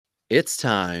It's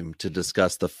time to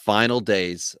discuss the final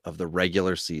days of the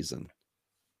regular season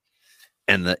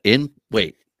and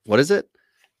what is it?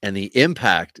 And the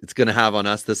impact it's going to have on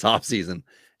us this offseason.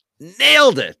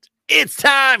 Nailed it. It's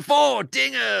time for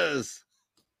Dingers.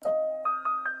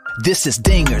 This is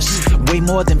Dingers, way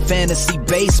more than fantasy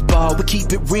baseball. We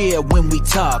keep it real when we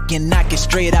talk and knock it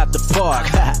straight out the park.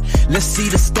 Let's see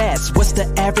the stats. What's the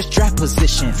average draft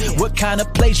position? What kind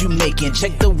of plays you making?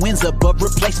 Check the wins above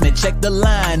replacement. Check the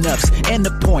lineups and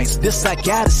the points. This I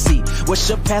gotta see. What's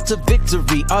your path to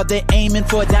victory? Are they aiming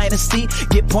for a dynasty?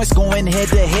 Get points going head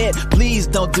to head. Please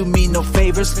don't do me no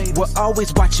favors. We're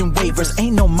always watching waivers.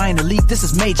 Ain't no minor league. This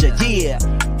is major. Yeah,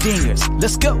 Dingers.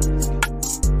 Let's go.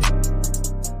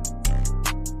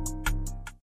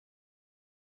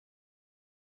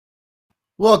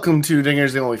 Welcome to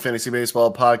Dingers, the only fantasy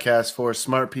baseball podcast for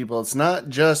smart people. It's not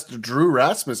just Drew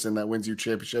Rasmussen that wins you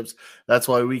championships. That's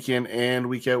why week in and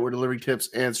week out, we're delivering tips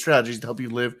and strategies to help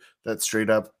you live that straight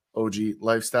up OG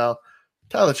lifestyle.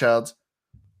 Tyler Childs,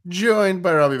 joined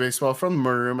by Robbie Baseball from the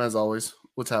Murder Room, as always.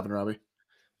 What's happening, Robbie?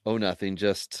 Oh, nothing.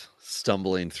 Just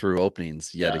stumbling through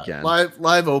openings yet again.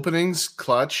 Live openings,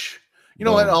 clutch. You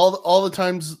know what? All the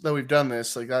times that we've done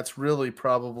this, like that's really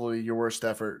probably your worst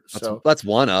effort. So that's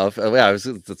one of. Yeah.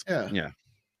 Anyway,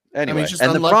 I mean, just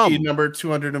and unlucky, the problem, number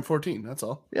 214. That's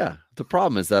all. Yeah. The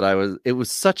problem is that it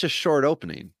was such a short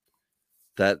opening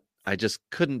that I just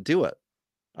couldn't do it.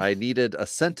 I needed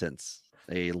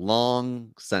a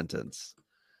long sentence.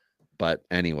 But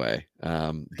anyway,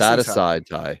 that aside,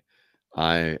 Ty,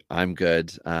 I'm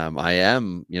good. I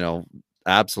am,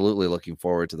 absolutely looking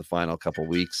forward to the final couple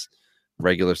weeks.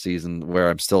 Regular season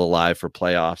where I'm still alive for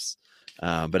playoffs.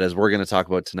 But as we're going to talk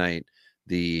about tonight,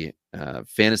 the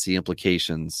fantasy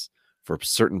implications for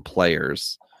certain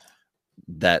players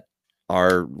that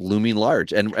are looming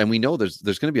large. And we know there's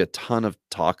going to be a ton of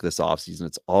talk this offseason.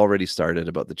 It's already started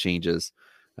about the changes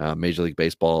Major League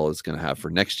Baseball is going to have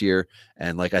for next year.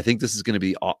 And I think this is going to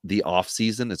be the off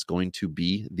season. It's going to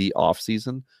be the off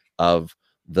season of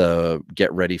the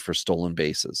get ready for stolen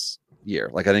bases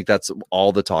year. I think that's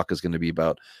all the talk is going to be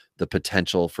about, the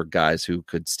potential for guys who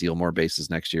could steal more bases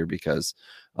next year because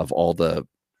of all the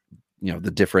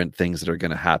the different things that are going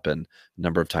to happen,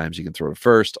 number of times you can throw to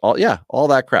first, all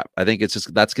that crap. I think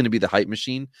that's going to be the hype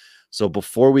machine. So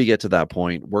before we get to that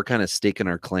point, we're kind of staking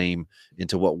our claim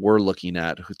into what we're looking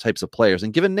at, who types of players,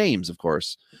 and given names, of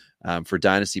course, for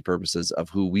dynasty purposes, of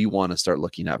who we want to start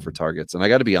looking at for targets. And I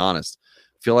got to be honest,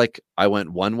 I feel like I went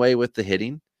one way with the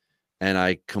hitting and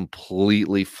I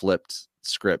completely flipped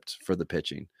script for the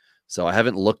pitching. So I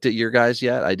haven't looked at your guys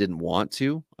yet. I didn't want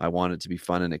to. I want it to be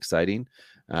fun and exciting.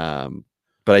 But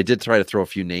I did try to throw a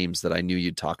few names that I knew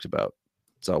you'd talked about.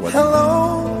 So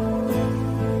hello,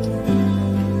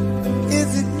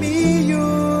 is it me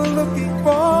you're looking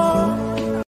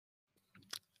for?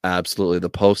 Absolutely, the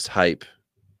post-hype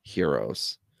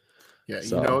heroes. Yeah,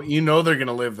 so. you know they're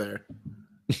gonna live there.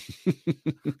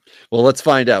 Well, let's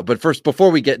find out. But first, before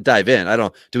we dive in,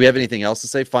 do we have anything else to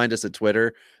say? Find us at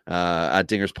Twitter at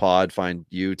Dingers Pod. Find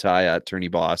you, Ty, at Tourney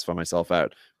Boss. Find myself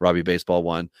at Robbie Baseball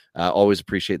 1. Always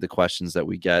appreciate the questions that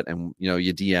we get, and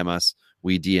you DM us,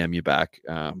 we DM you back.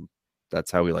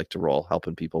 That's how we like to roll,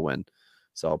 helping people win.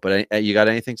 So, but you got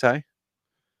anything, Ty?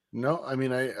 No, I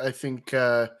mean, I think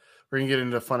we're gonna get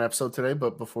into a fun episode today.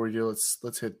 But before we do,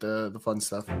 let's hit the fun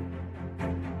stuff.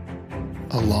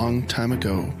 A long time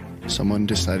ago, someone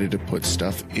decided to put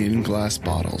stuff in glass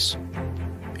bottles.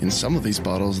 In some of these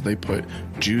bottles, they put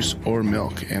juice or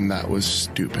milk, and that was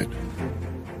stupid.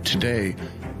 Today,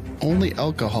 only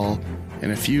alcohol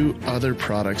and a few other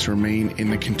products remain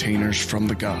in the containers from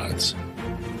the gods.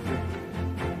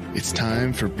 It's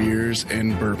time for beers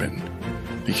and bourbon,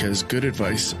 because good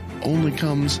advice only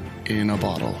comes in a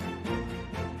bottle.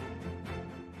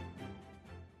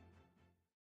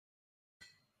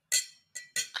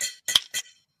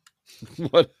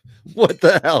 What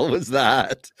the hell was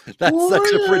that? That's Warriors!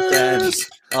 Such a pretend.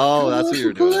 Oh, that's what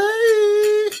you're doing.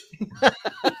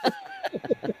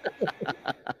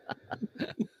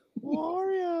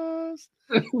 Warriors.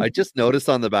 I just noticed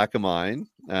on the back of mine.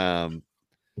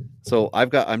 So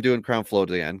I'm doing Crown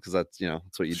Float again because that's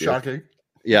that's what you do. Shocking.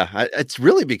 Yeah, it's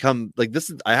really become like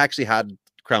this. I actually had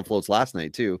Crown Floats last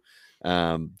night too.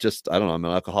 Just I don't know. I'm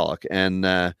an alcoholic,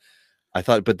 and I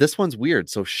thought, but this one's weird.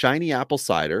 So shiny apple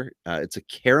cider. It's a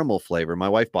caramel flavor. My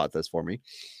wife bought this for me.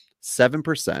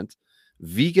 7%,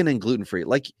 vegan and gluten-free.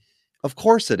 Of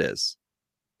course it is.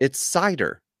 It's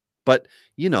cider, but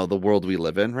the world we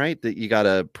live in, right? That you got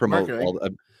to promote.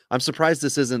 I'm surprised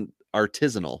this isn't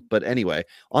artisanal, but anyway,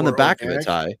 on the back of it,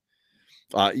 Ty,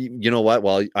 You know what?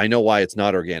 Well, I know why it's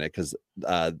not organic, because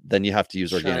then you have to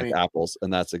use organic Shiny. apples,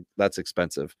 and that's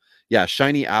expensive. Yeah,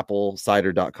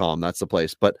 shinyapplecider.com. That's the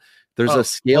place. But there's a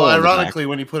scale. Well, on the back. ironically,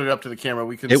 when you put it up to the camera,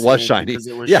 we couldn't It see was it shiny. because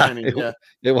it was Yeah, shiny.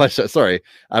 it was. Sorry,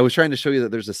 I was trying to show you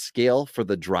that there's a scale for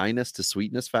the dryness to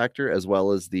sweetness factor, as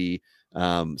well as the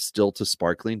still to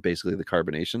sparkling, basically the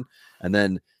carbonation, and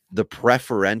then the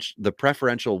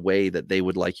preferential way that they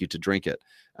would like you to drink it,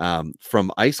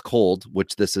 from ice cold,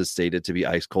 which this is stated to be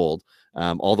ice cold,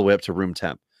 all the way up to room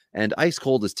temp. And ice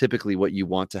cold is typically what you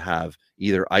want to have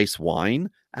either ice wine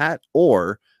at,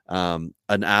 or an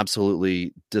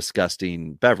absolutely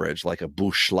disgusting beverage like a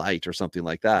Busch Light or something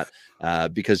like that,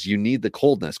 because you need the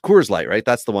coldness. Coors Light, right?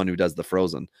 That's the one who does the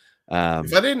frozen.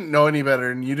 If I didn't know any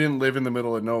better and you didn't live in the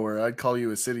middle of nowhere, I'd call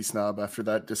you a city snob after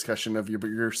that discussion of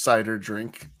your cider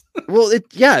drink. Well,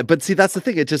 yeah, but see, that's the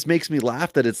thing. It just makes me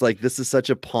laugh that it's like, this is such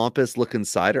a pompous looking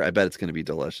cider. I bet it's going to be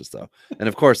delicious though. And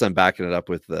of course, I'm backing it up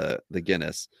with the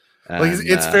Guinness. Like, And,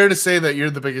 it's fair to say that you're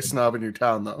the biggest snob in your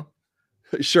town, though.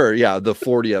 Sure, yeah, the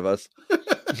 40 of us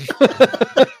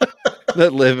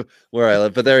that live where I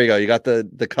live. But there you go. You got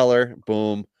the color,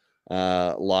 boom,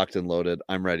 locked and loaded.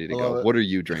 I'm ready to go. What are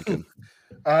you drinking?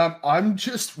 I'm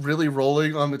just really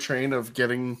rolling on the train of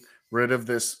getting rid of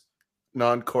this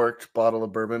non-corked bottle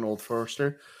of bourbon, Old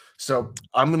Forester. So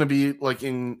I'm gonna be like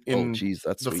in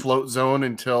That's the sweet. float zone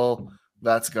until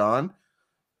that's gone.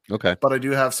 Okay. But I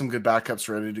do have some good backups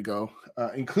ready to go,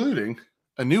 including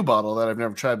a new bottle that I've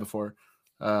never tried before.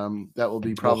 That will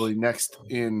be probably next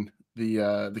in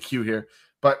the queue here.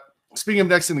 But speaking of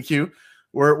next in the queue,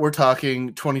 we're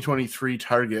talking 2023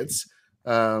 targets,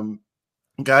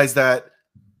 guys that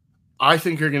I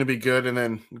think are going to be good, and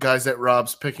then guys that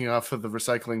Rob's picking off of the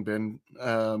recycling bin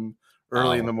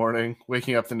early in the morning,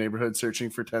 waking up the neighborhood searching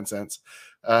for 10 cents.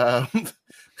 I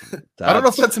don't know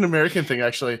if that's an American thing,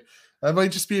 actually. That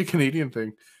might just be a Canadian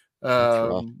thing.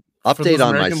 Update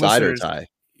on my cider tie.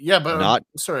 Yeah, but not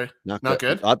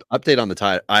good. Update on the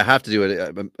tie. I have to do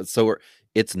it. So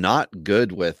it's not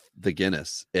good with the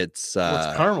Guinness. It's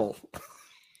caramel,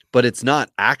 but it's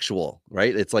not actual,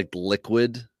 right? It's like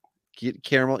liquid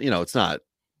caramel. It's not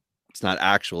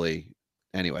actually.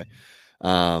 Anyway,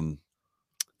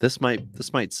 this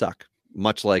might suck,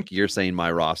 much like you're saying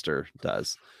my roster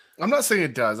does. I'm not saying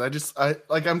it does.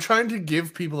 I'm trying to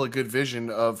give people a good vision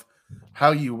of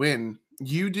how you win.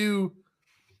 You do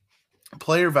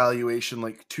player valuation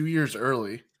like 2 years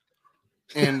early,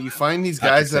 and you find these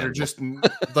guys that are just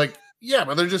like, yeah,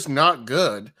 but they're just not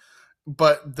good,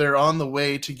 but they're on the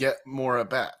way to get more at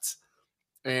bats.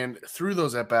 And through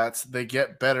those at bats, they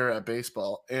get better at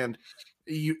baseball. And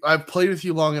I've played with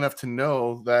you long enough to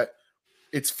know that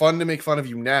it's fun to make fun of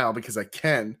you now because I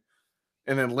can.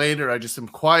 And then later I just am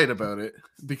quiet about it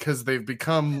because they've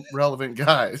become relevant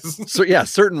guys. So yeah,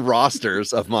 certain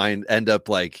rosters of mine end up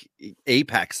like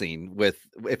apexing with,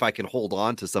 if I can hold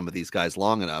on to some of these guys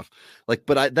long enough. Like,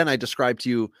 but then I described to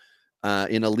you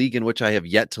in a league in which I have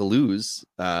yet to lose.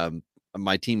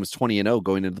 My team was 20-0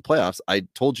 going into the playoffs. I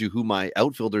told you who my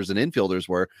outfielders and infielders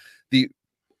were. The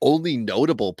only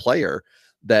notable player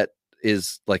that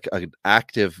is like an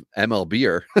active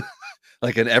MLBer,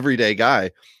 like an everyday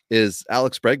guy, is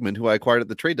Alex Bregman, who I acquired at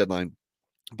the trade deadline.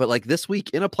 But like this week,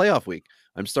 in a playoff week,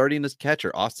 I'm starting as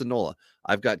catcher, Austin Nola.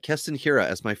 I've got Keston Hiura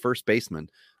as my first baseman.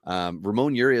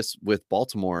 Ramon Urias with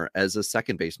Baltimore as a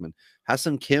second baseman.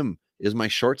 Hassan Kim is my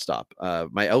shortstop.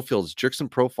 My outfield is Jurickson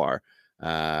Profar.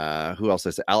 Who else I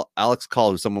say? Alex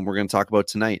Call, who's someone we're going to talk about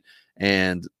tonight.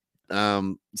 And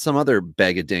some other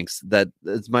bag of dinks that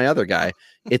is my other guy.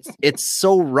 It's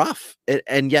so rough.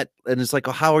 And it's like,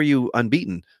 oh, how are you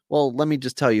unbeaten? Well, let me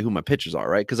just tell you who my pitchers are,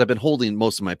 right? Because I've been holding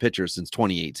most of my pitchers since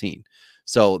 2018.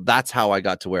 So that's how I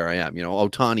got to where I am.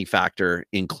 Ohtani factor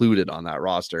included on that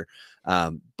roster.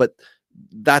 But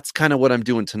that's kind of what I'm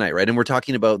doing tonight, right? And we're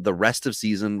talking about the rest of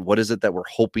season. What is it that we're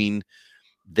hoping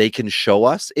they can show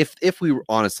us, if we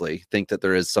honestly think that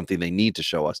there is something they need to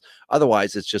show us?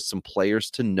 Otherwise, it's just some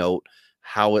players to note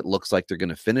how it looks like they're going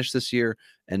to finish this year.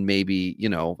 And maybe,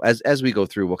 as we go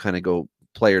through, we'll kind of go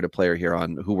player to player here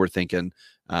on who we're thinking,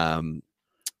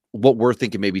 what we're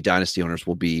thinking maybe dynasty owners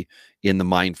will be in the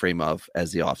mind frame of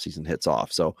as the offseason hits off.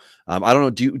 So I don't know.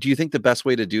 Do you think the best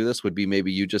way to do this would be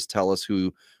maybe you just tell us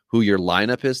who your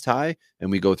lineup is, Ty, and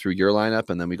we go through your lineup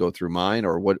and then we go through mine?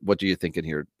 Or what do you think in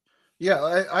here?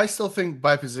 Yeah, I still think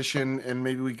by position, and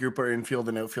maybe we group our infield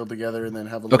and outfield together and then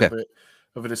have a little bit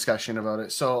of a discussion about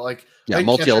it. So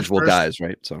multi-eligible guys,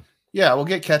 right? So yeah, we'll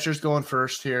get catchers going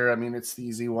first here. I mean, it's the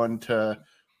easy one to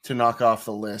knock off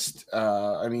the list.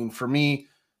 For me,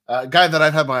 a guy that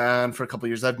I've had my eye on for a couple of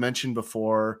years, I've mentioned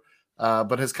before,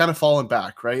 but has kind of fallen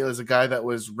back, right? As a guy that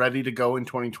was ready to go in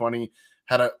 2020,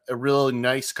 had a really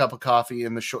nice cup of coffee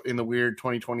in the weird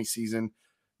 2020 season,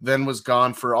 then was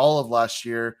gone for all of last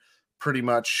year, pretty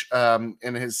much, and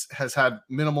has had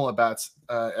minimal at bats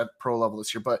at pro level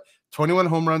this year. But 21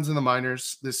 home runs in the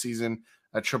minors this season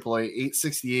at AAA,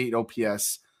 868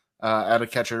 OPS at a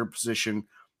catcher position.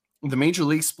 The major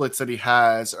league splits that he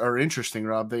has are interesting,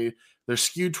 Rob. They're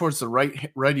skewed towards the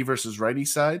righty versus righty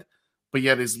side, but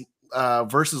yet his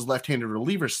versus left-handed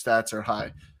reliever stats are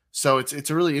high. So it's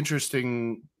a really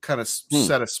interesting kind of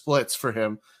set of splits for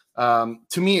him.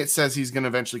 To me, it says he's going to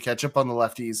eventually catch up on the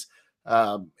lefties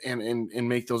and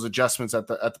make those adjustments at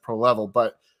the pro level.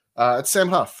 But it's Sam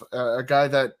Huff, a guy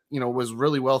that was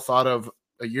really well thought of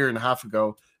a year and a half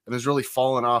ago and has really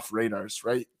fallen off radars.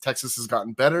 Right, Texas has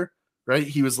gotten better. Right,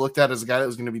 he was looked at as a guy that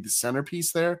was going to be the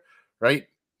centerpiece there. Right,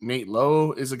 Nate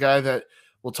Lowe is a guy that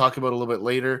we'll talk about a little bit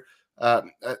later.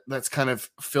 That's kind of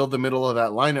filled the middle of that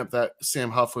lineup that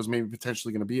Sam Huff was maybe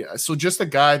potentially going to be. So just a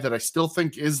guy that I still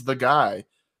think is the guy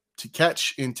to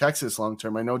catch in Texas long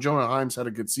term. I know Jonah Heim's had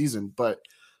a good season, but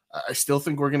I still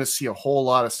think we're going to see a whole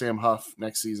lot of Sam Huff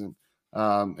next season.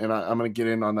 And I'm going to get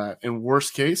in on that. In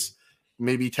worst case,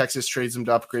 maybe Texas trades him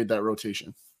to upgrade that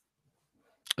rotation.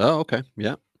 Oh, okay.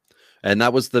 Yeah. And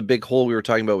that was the big hole we were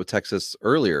talking about with Texas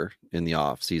earlier in the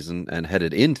off season and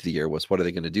headed into the year was what are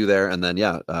they going to do there? And then,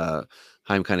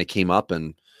 Heim kind of came up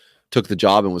and took the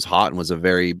job and was hot and was a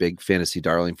very big fantasy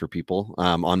darling for people.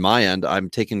 On my end, I'm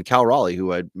taking Cal Raleigh,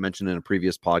 who I mentioned in a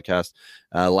previous podcast.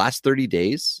 Last 30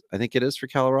 days, I think it is for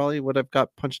Cal Raleigh, what I've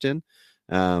got punched in.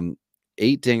 8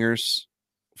 dingers,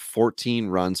 14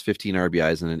 runs, 15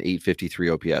 RBIs, and an 853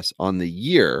 OPS. On the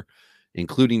year,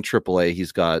 including AAA,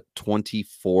 he's got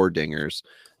 24 dingers.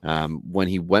 When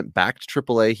he went back to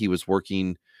AAA, he was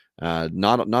working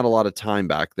not a lot of time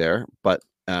back there, but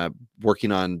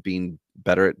working on being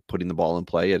better at putting the ball in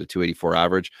play at a 284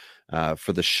 average.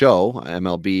 For the show,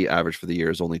 MLB average for the year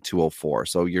is only 204.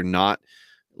 So you're not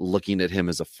looking at him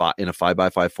as in a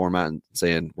 5x5 format and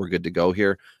saying we're good to go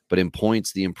here. But in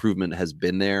points, the improvement has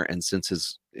been there, and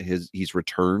since he's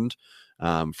returned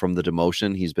from the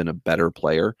demotion, he's been a better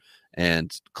player.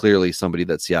 And clearly somebody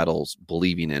that Seattle's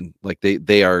believing in. Like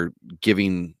they are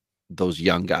giving those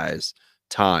young guys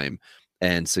time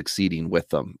and succeeding with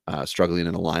them, struggling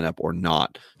in the lineup or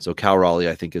not. So Cal Raleigh,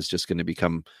 I think, is just going to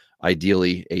become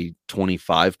ideally a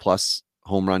 25 plus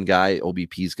home run guy.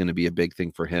 OBP is going to be a big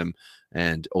thing for him,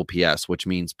 and OPS, which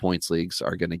means points leagues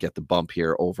are going to get the bump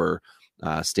here over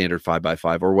standard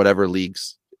 5x5 or whatever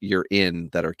leagues you're in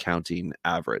that are counting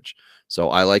average. So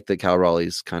I like that Cal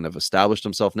Raleigh's kind of established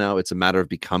himself now. It's a matter of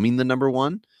becoming the number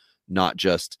one, not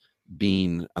just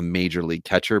being a major league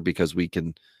catcher, because we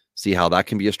can see how that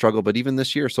can be a struggle. But even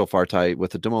this year so far, Ty,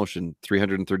 with the demotion,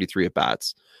 333 at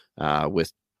bats,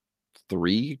 with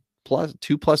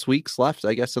 2+ weeks left,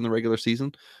 I guess, in the regular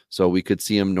season. So we could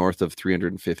see him north of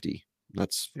 350.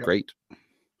 That's great.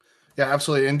 Yeah,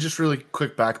 absolutely. And just really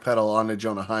quick backpedal on to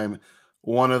Jonah Heim,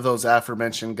 one of those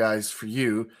aforementioned guys for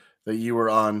you that you were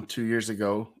on 2 years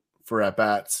ago for at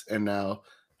bats and now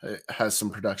has some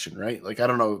production, right? Like, I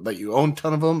don't know that you own a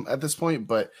ton of them at this point,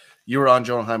 but you were on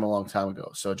Jonah Heim a long time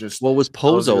ago. So just was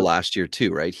Pozo last year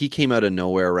too, right? He came out of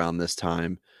nowhere around this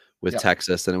time with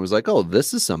Texas, and it was like, oh,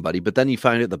 this is somebody. But then you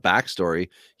find out the backstory.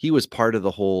 He was part of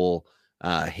the whole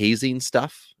hazing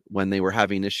stuff when they were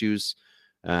having issues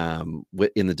in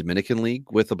the Dominican League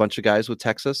with a bunch of guys with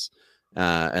Texas.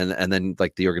 And then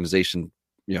like the organization,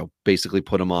 basically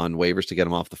put him on waivers to get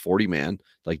him off the 40-man,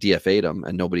 like DFA'd him,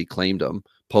 and nobody claimed him.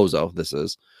 Pozo, this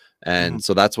is. And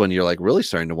so that's when you're like really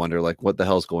starting to wonder, like, what the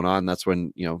hell's going on? That's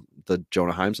when, the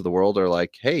Jonah Heims of the world are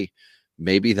like, hey,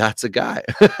 maybe that's a guy,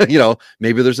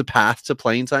 maybe there's a path to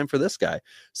playing time for this guy.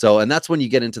 So, and that's when you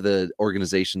get into the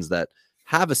organizations that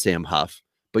have a Sam Huff,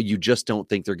 but you just don't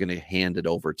think they're going to hand it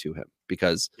over to him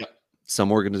because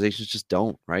some organizations just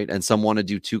don't, right? And some want to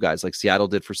do two guys like Seattle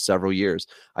did for several years.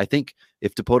 I think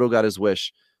if Dipoto got his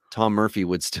wish, Tom Murphy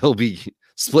would still be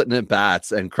splitting at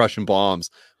bats and crushing bombs,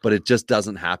 but it just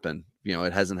doesn't happen.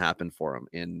 It hasn't happened for him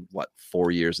in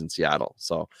 4 years in Seattle.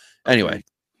 So anyway,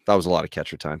 that was a lot of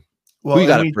catcher time. Well, who you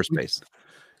got at first base?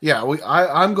 Yeah,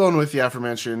 I'm going with the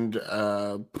aforementioned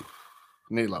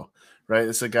Nate Lowe, right?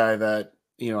 It's a guy that,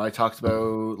 I talked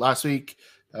about last week.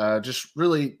 Just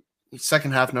really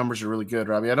second half numbers are really good,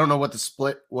 Robbie. I don't know what the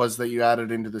split was that you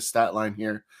added into the stat line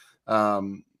here.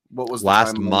 What was the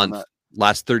last month,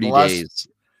 last 30 days?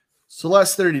 So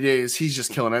last 30 days, he's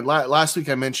just killing it. Last week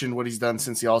I mentioned what he's done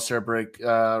since the All-Star break.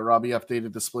 Robbie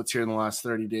updated the splits here in the last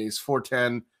 30 days.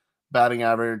 410 batting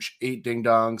average, 8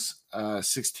 ding-dongs,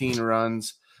 16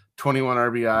 runs, 21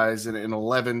 RBIs, and an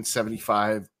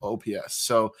 1175 OPS.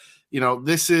 So,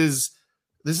 this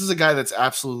is a guy that's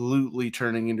absolutely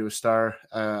turning into a star.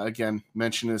 Again,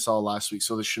 mentioned this all last week,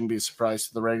 so this shouldn't be a surprise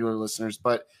to the regular listeners.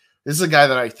 But this is a guy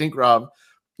that I think, Rob,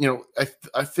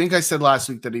 I think I said last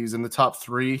week that he's in the top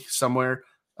 3 somewhere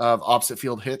of opposite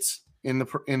field hits in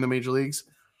the major leagues.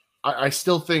 I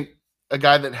still think a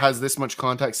guy that has this much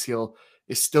contact skill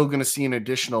is still going to see an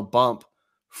additional bump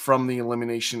from the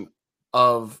elimination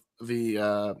of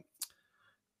the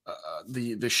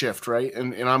shift, right?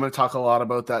 And I'm going to talk a lot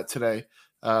about that today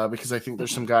because I think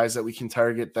there's some guys that we can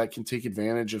target that can take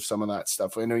advantage of some of that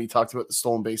stuff. I know you talked about the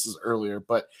stolen bases earlier,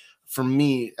 but for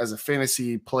me as a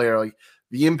fantasy player, like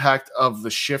the impact of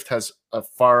the shift has a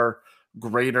far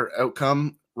greater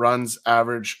outcome, runs,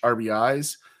 average,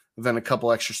 RBIs, than a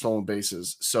couple extra stolen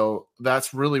bases. So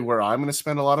that's really where I'm going to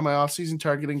spend a lot of my offseason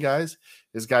targeting guys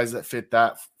that fit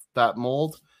that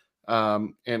mold.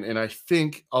 And I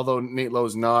think, although Nate Lowe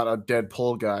is not a dead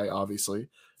pull guy, obviously,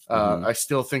 I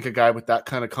still think a guy with that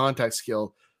kind of contact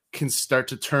skill can start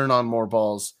to turn on more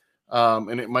balls.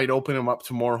 And it might open him up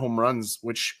to more home runs,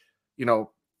 which,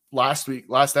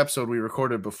 last episode we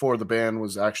recorded before the ban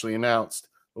was actually announced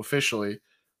officially.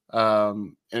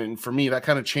 And for me, that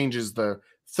kind of changes the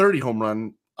 30 home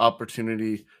run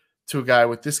opportunity to a guy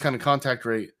with this kind of contact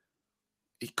rate.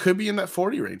 It could be in that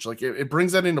 40 range. Like it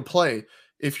brings that into play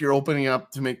if you're opening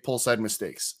up to make pull side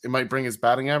mistakes. It might bring his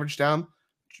batting average down,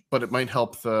 but it might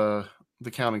help the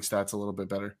counting stats a little bit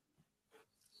better.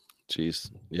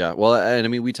 Jeez. Yeah. Well, and I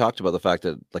mean, we talked about the fact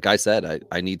that, like I said,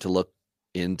 I need to look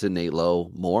into Nate Lowe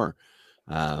more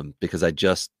because I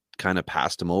just kind of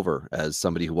passed him over as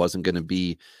somebody who wasn't going to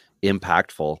be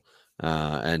impactful.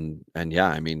 And yeah,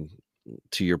 I mean,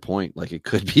 to your point, like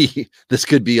this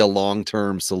could be a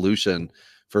long-term solution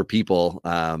for people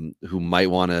who might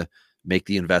want to make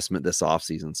the investment this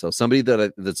offseason. So somebody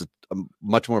that's a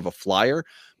much more of a flyer,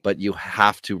 but you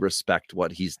have to respect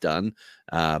what he's done.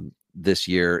 This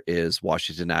year is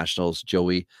Washington Nationals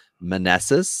Joey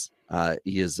Meneses.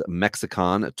 He is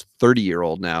Mexican, a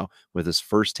 30-year-old now with his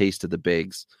first taste of the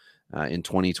bigs in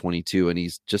 2022. And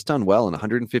he's just done well in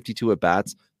 152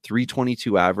 at-bats,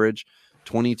 322 average,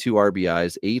 22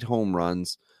 RBIs, 8 home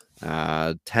runs,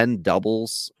 10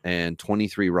 doubles, and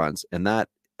 23 runs. And that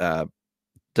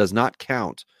does not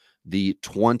count the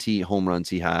 20 home runs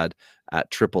he had at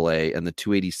AAA and the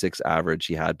 286 average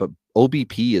he had. But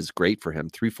OBP is great for him,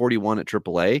 341 at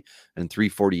AAA and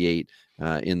 348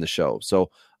 in the show. So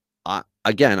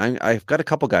again, I've got a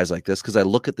couple guys like this because I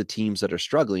look at the teams that are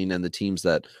struggling and the teams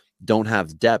that don't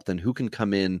have depth and who can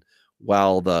come in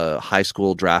while the high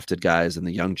school drafted guys and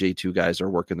the young J2 guys are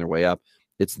working their way up.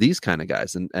 It's these kind of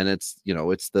guys. And it's,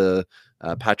 it's the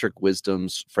Patrick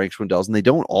Wisdoms, Frank Schwindells, and they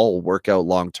don't all work out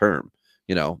long-term.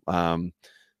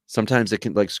 Sometimes it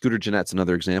can, like Scooter Jeanette's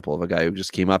another example of a guy who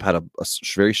just came up, had a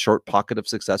very short pocket of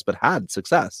success, but had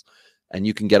success. And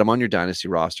you can get him on your dynasty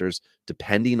rosters,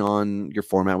 depending on your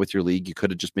format with your league. You could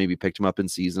have just maybe picked him up in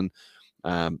season.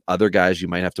 Other guys, you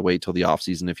might have to wait till the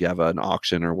offseason if you have an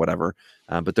auction or whatever.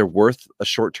 But they're worth a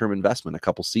short-term investment, a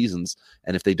couple seasons.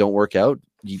 And if they don't work out,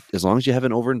 as long as you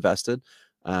haven't overinvested,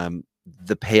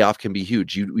 the payoff can be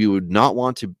huge. You would not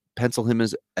want to pencil him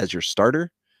as your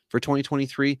starter for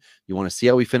 2023. You want to see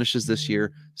how he finishes this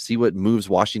year, see what moves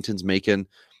Washington's making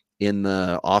in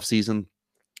the offseason,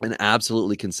 and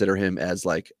absolutely consider him as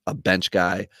like a bench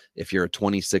guy. If you're a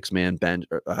 26-man bench,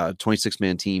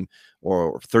 26-man team,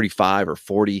 or 35 or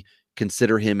 40,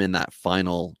 consider him in that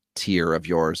final tier of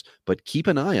yours. But keep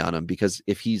an eye on him, because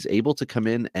if he's able to come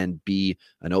in and be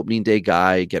an opening day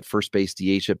guy, get first base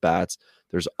DH at bats,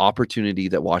 there's opportunity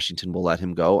that Washington will let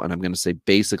him go. And I'm going to say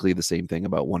basically the same thing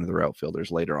about one of their outfielders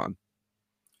later on.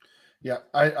 Yeah,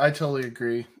 I totally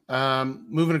agree.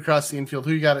 Moving across the infield,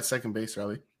 who you got at second base,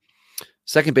 Riley?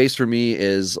 Second base for me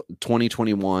is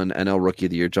 2021 NL Rookie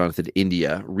of the Year, Jonathan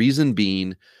India. Reason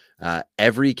being,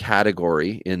 every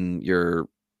category in your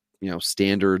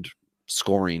standard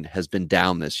scoring has been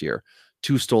down this year.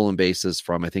 2 stolen bases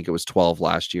from, I think it was 12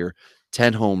 last year.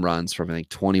 10 home runs from, I think,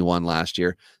 21 last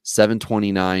year.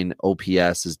 729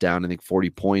 OPS is down, I think, 40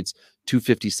 points.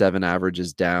 257 average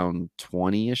is down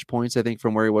 20-ish points, I think,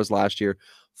 from where he was last year.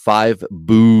 5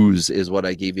 boos is what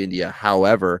I gave India.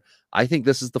 However, I think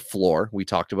this is the floor. We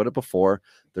talked about it before.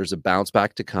 There's a bounce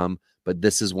back to come, but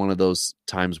this is one of those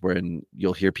times when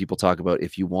you'll hear people talk about,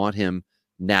 if you want him,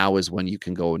 now is when you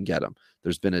can go and get him.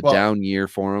 There's been a down year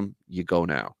for him. You go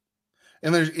now.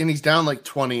 And he's down like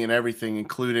 20 and everything,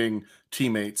 including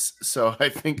teammates. So I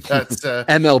think that's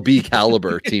MLB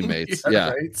caliber teammates.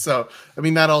 Yeah. Right. So I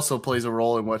mean, that also plays a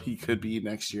role in what he could be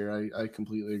next year. I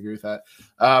completely agree with that.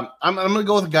 I'm going to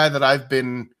go with a guy that I've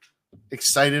been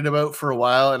excited about for a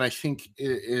while, and I think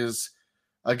it is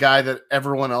a guy that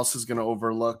everyone else is going to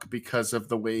overlook because of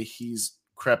the way he's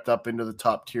crept up into the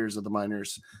top tiers of the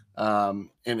minors,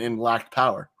 and lacked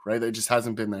power. Right. It just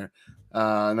hasn't been there.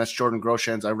 And that's Jordan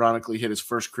Groshans. Ironically, hit his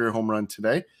first career home run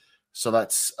today, so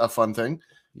that's a fun thing.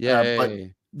 Yeah, but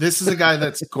this is a guy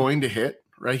that's going to hit.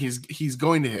 Right, he's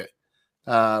going to hit.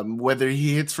 Whether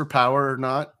he hits for power or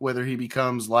not, whether he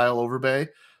becomes Lyle Overbay,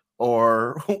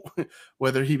 or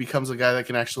whether he becomes a guy that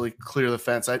can actually clear the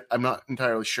fence, I'm not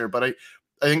entirely sure. But I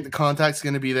think the contact's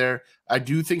going to be there. I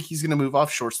do think he's going to move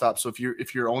off shortstop. So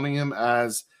if you're owning him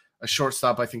as a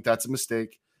shortstop, I think that's a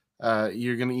mistake.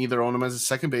 You're going to either own him as a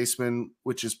second baseman,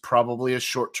 which is probably a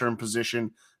short-term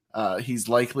position. He's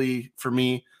likely, for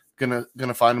me,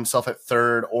 gonna find himself at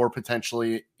third or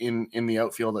potentially in the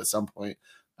outfield at some point.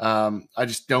 I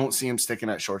just don't see him sticking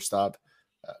at shortstop.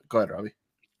 Go ahead, Robbie.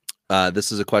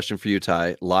 This is a question for you,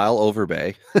 Ty. Lyle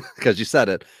Overbay, because you said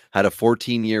it, had a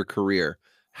 14-year career.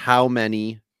 How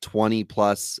many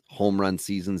 20-plus home run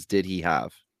seasons did he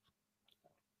have?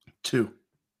 2.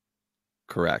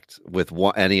 Correct. With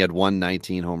one, and he had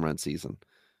 119 home run season.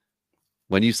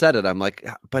 When you said it, I'm like,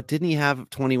 but didn't he have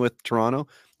 20 with Toronto?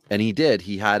 And he did.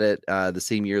 He had it the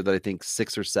same year that I think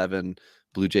 6 or 7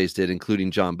 Blue Jays did,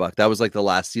 including John Buck. That was like the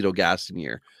last Cito Gaston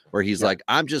year, where he's like,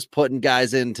 I'm just putting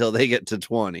guys in until they get to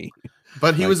 20.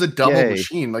 But he was a double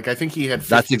machine. Like, I think he had 50,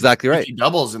 that's exactly right. 50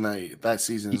 doubles in that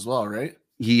season as well, right?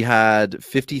 He had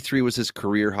 53 was his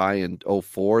career high in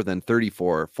 04, then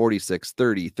 34, 46,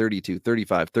 30, 32,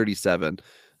 35, 37,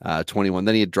 21.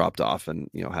 Then he had dropped off and,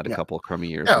 had a couple of crummy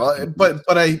years. Yeah, well,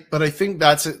 but I think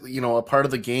that's a part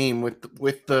of the game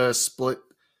with the split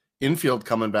infield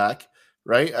coming back,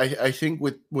 right? I think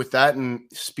with that and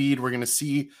speed, we're going to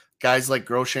see guys like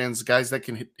Groshans, guys that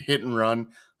can hit and run.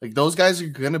 Like, those guys are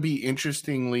going to be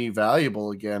interestingly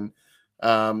valuable again.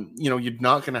 You're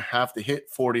not going to have to hit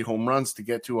 40 home runs to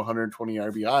get to 120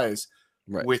 RBIs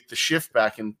with the shift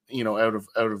back in, out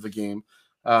of the game.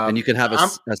 And you can have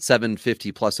a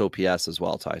 750 plus OPS as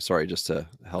well, Ty. Sorry, just to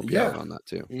help you out on that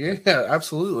too. Yeah,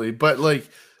 absolutely. But like,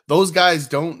 those guys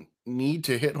don't need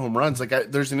to hit home runs.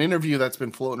 Like, there's an interview that's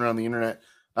been floating around the internet.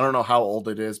 I don't know how old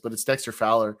it is, but it's Dexter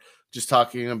Fowler just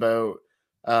talking about,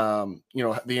 the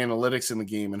analytics in the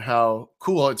game and how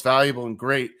cool, it's valuable and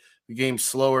great. The game's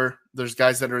slower. There's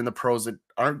guys that are in the pros that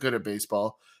aren't good at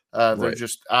baseball. They're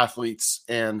just athletes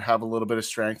and have a little bit of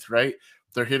strength, right?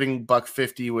 They're hitting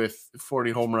 $150 with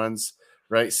 40 home runs,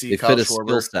 right? See, they fit a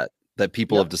skill set that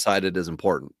people have decided is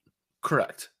important.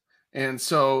 Correct. And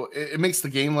so it makes the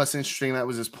game less interesting. That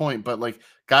was his point. But like,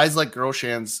 guys like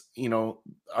Groshans,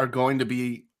 are going to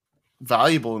be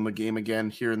valuable in the game again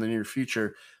here in the near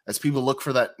future as people look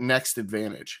for that next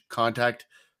advantage. Contact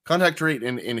rate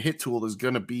and hit tool is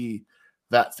going to be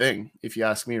that thing, if you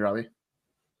ask me, Robbie.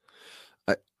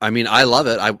 I mean, I love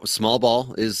it. Small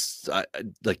ball is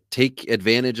like, take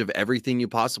advantage of everything you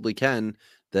possibly can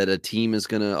that a team is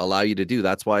going to allow you to do.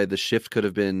 That's why the shift could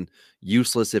have been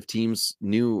useless if teams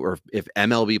knew, or if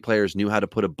MLB players knew how to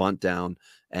put a bunt down,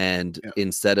 and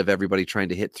instead of everybody trying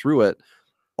to hit through it,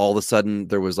 all of a sudden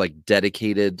there was like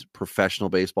dedicated professional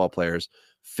baseball players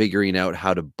figuring out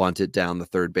how to bunt it down the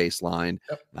third base line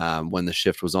when the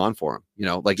shift was on for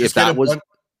them. Like, just if that was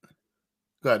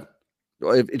good.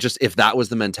 If that was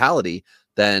the mentality,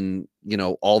 then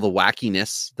all the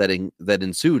wackiness that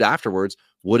ensued afterwards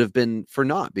would have been for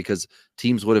naught, because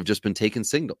teams would have just been taking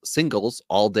singles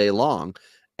all day long,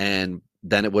 and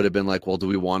then it would have been like, well, do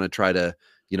we want to try to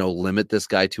limit this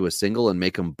guy to a single and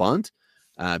make him bunt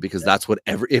because that's what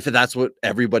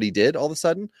everybody did all of a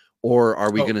sudden, or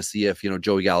are we going to see if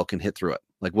Joey Gallo can hit through it?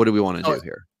 Like, what do we want to do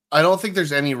here? I don't think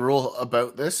there's any rule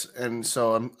about this, and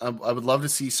so I would love to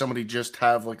see somebody just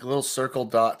have like little circle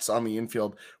dots on the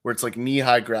infield where it's like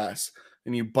knee-high grass,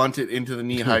 and you bunt it into the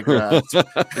knee-high grass,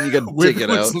 and you can dig it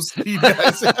out. Some speed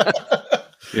guys.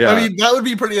 I mean, that would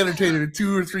be pretty entertaining.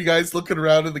 2 or 3 guys looking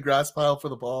around in the grass pile for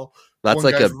the ball. That's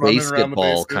like a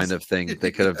basketball kind of thing.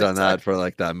 They could have done that for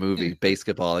like that movie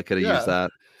Basketball. I could have used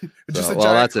that. Just a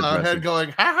giant clown head going,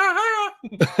 ha ha ha.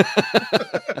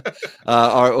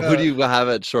 Who do you have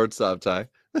at shortstop, Ty?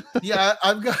 Yeah,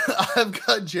 I've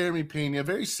got Jeremy Pena,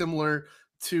 very similar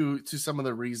to some of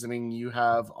the reasoning you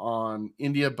have on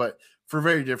India, but for a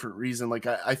very different reason. Like,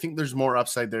 I think there's more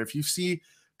upside there. If you see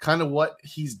kind of what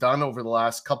he's done over the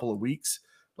last couple of weeks,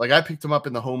 like, I picked him up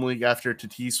in the home league after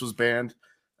Tatis was banned.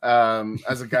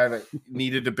 as a guy that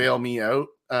needed to bail me out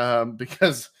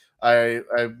because I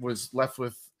was left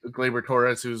with Gleyber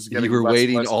Torres, who's getting You were less and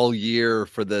waiting less. all year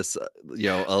for this,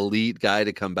 elite guy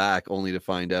to come back, only to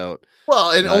find out.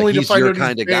 Well, and only to he's find your out he's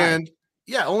kind of guy. banned.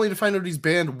 Yeah, only to find out he's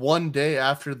banned one day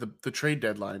after the trade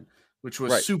deadline, which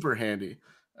was Right. super handy.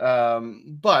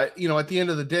 But at the end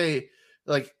of the day,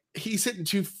 like he's hitting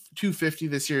 250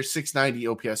 this year, 690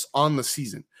 OPS on the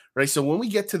season, right? So when we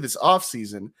get to this off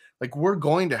season, like we're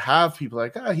going to have people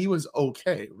like, he was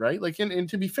okay, right? Like, and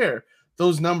to be fair,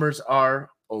 those numbers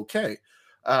are okay.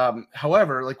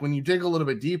 However, like when you dig a little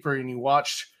bit deeper and you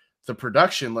watch the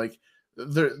production, like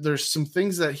there's some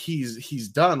things that he's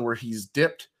done where he's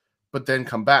dipped but then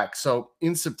come back. So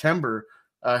in September,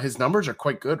 his numbers are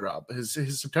quite good, Rob. His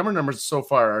September numbers so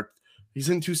far are he's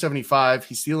in 275,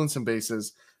 he's stealing some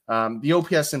bases. The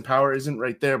OPS and power isn't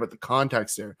right there, but the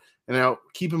contact's there. And now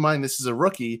keep in mind, this is a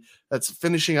rookie that's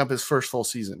finishing up his first full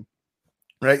season,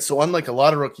 right? So unlike a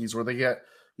lot of rookies where they get,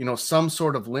 some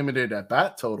sort of limited at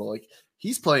bat total, like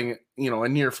he's playing, a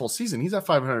near full season. He's at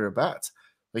 500 at bats.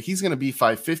 Like he's going to be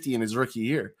 550 in his rookie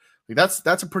year. Like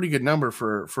that's a pretty good number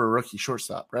for a rookie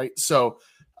shortstop, right? So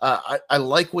I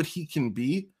like what he can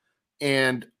be,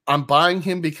 and I'm buying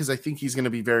him because I think he's going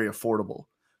to be very affordable.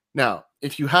 Now,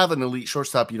 if you have an elite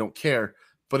shortstop, you don't care.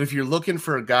 But if you're looking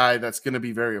for a guy that's going to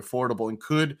be very affordable and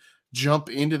could jump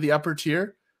into the upper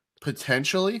tier,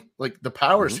 potentially, like the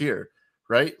power's here,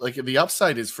 right? Like the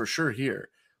upside is for sure here.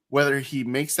 Whether he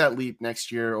makes that leap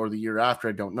next year or the year after,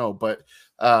 I don't know. But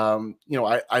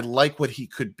I like what he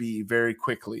could be very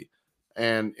quickly,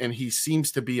 and he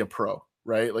seems to be a pro,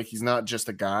 right? Like he's not just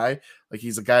a guy. Like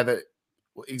he's a guy that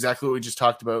exactly what we just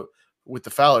talked about with the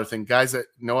Fowler thing. Guys that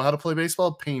know how to play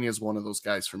baseball. Pena is one of those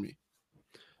guys for me.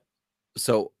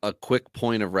 So a quick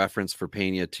point of reference for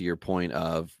Pena to your point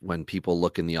of when people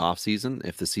look in the offseason,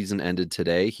 if the season ended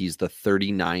today, he's the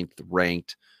 39th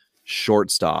ranked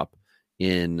shortstop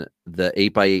in the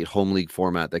 8x8 home league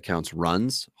format that counts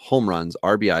runs, home runs,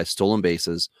 RBI, stolen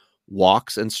bases,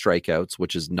 walks, and strikeouts,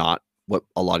 which is not what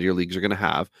a lot of your leagues are going to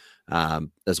have,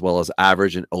 as well as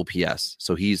average and OPS.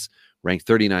 So he's ranked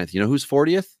 39th. You know who's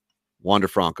 40th? Wander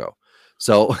Franco.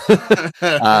 So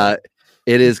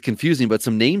it is confusing, but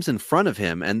some names in front of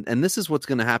him. And this is what's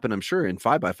going to happen, I'm sure, in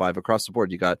 5x5 across the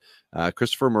board. You got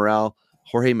Christopher Morel,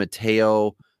 Jorge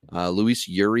Mateo, Luis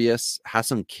Urias,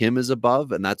 Hassan Kim is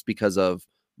above, and that's because of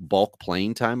bulk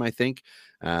playing time, I think.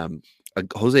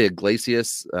 Jose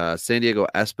Iglesias, San Diego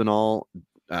Espinal,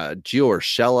 Gio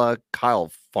Urshela,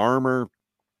 Kyle Farmer,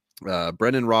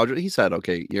 Brendan Rodgers. He's had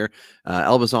okay year.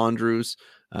 Elvis Andrews,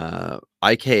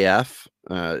 IKF,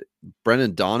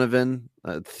 Brendan Donovan,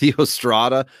 Theo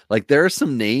Strada. Like there are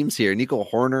some names here. Nico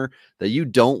Horner that you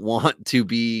don't want to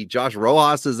be. Josh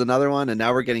Rojas is another one, and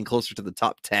now we're getting closer to the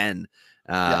top 10.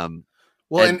 Well,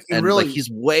 and really, like he's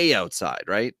way outside,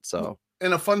 right? So,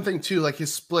 and a fun thing too, like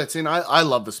his splits, and I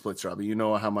love the splits, Robbie. You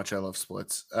know how much I love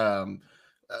splits.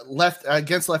 Left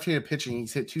against left-handed pitching,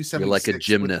 he's hit 276. You're like a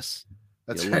gymnast.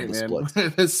 That's right,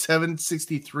 man.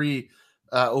 763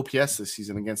 OPS this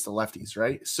season against the lefties,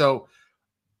 right? So,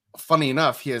 funny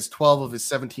enough, he has 12 of his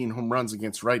 17 home runs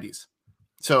against righties.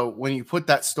 So when you put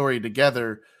that story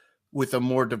together with a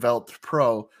more developed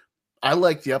pro, I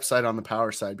like the upside on the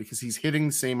power side because he's hitting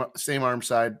the same arm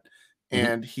side,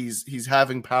 and he's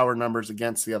having power numbers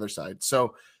against the other side.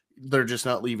 So they're just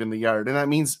not leaving the yard, and that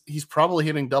means he's probably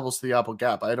hitting doubles to the oppo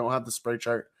gap. I don't have the spray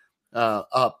chart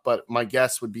up, but my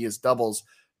guess would be his doubles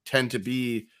tend to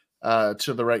be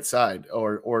to the right side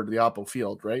or the oppo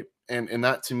field, right? And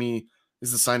that to me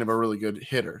is the sign of a really good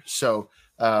hitter. So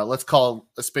let's call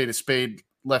a spade.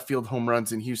 Left field home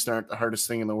runs in Houston aren't the hardest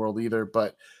thing in the world either,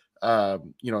 but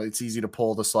it's easy to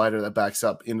pull the slider that backs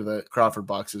up into the Crawford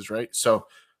boxes, right? So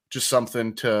just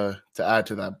something to add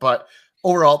to that. But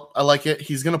overall, I like it.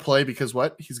 He's going to play because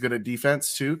he's good at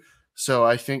defense too. So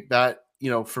I think that,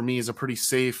 for me is a pretty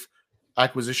safe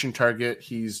acquisition target.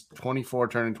 He's 24,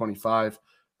 turning 25.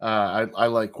 I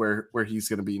like where he's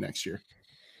going to be next year.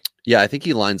 Yeah, I think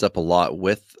he lines up a lot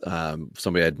with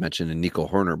somebody I'd mentioned in Nico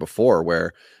Horner before,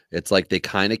 where it's like they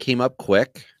kind of came up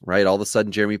quick, right? All of a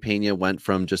sudden, Jeremy Pena went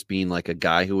from just being like a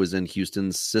guy who was in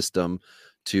Houston's system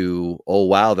to, oh,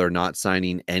 wow, they're not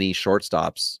signing any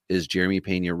shortstops. Is Jeremy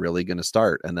Pena really going to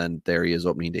start? And then there he is,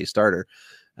 opening day starter.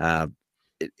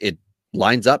 It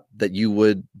lines up that you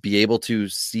would be able to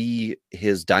see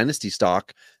his dynasty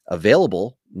stock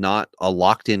available, not a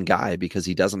locked in guy, because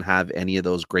he doesn't have any of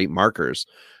those great markers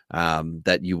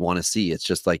that you want to see. It's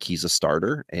just like he's a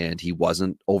starter and he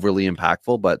wasn't overly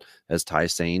impactful, but as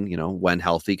Ty's saying, when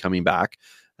healthy coming back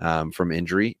from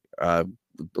injury,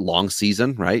 long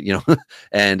season, right?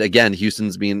 And again,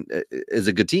 Houston's is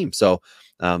a good team. So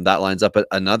that lines up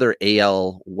another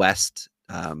AL West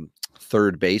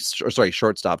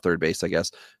shortstop, third base, I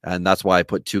guess. And that's why I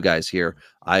put two guys here.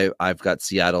 I've got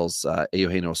Seattle's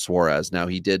Eugenio Suarez. Now,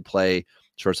 he did play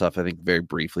shortstop, I think, very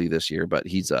briefly this year, but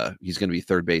he's going to be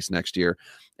third base next year.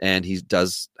 And he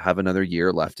does have another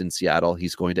year left in Seattle.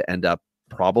 He's going to end up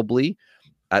probably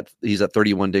he's at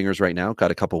 31 dingers right now, got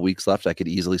a couple weeks left. I could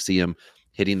easily see him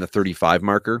hitting the 35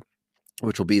 marker,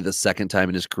 which will be the second time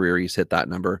in his career he's hit that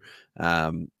number.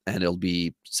 And it'll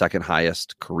be second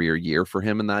highest career year for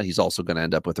him in that. He's also going to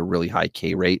end up with a really high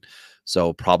K rate.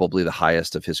 So probably the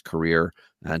highest of his career,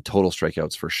 and total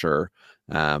strikeouts for sure.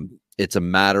 It's a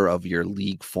matter of your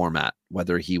league format,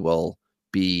 whether he will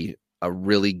be a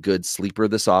really good sleeper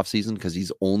this offseason, because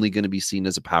he's only going to be seen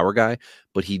as a power guy,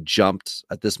 but he jumped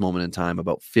at this moment in time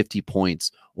about 50 points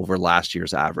over last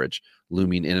year's average,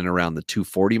 looming in and around the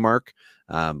 240 mark.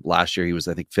 Last year, he was,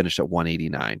 I think, finished at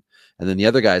 189. And then the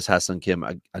other guy is Ha-Seong Kim,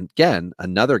 again,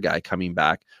 another guy coming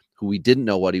back who we didn't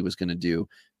know what he was going to do,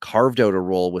 carved out a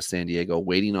role with San Diego,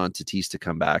 waiting on Tatis to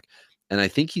come back. And I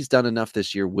think he's done enough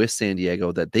this year with San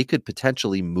Diego that they could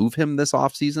potentially move him this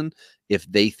offseason if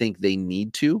they think they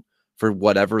need to, for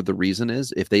whatever the reason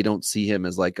is. If they don't see him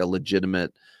as like a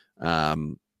legitimate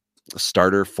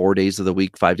starter 4 days of the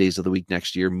week, 5 days of the week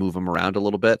next year, move him around a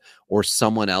little bit, or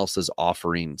someone else is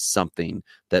offering something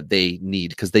that they need.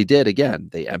 Because they did, again,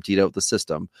 they emptied out the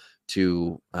system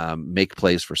to make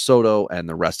plays for Soto and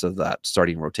the rest of that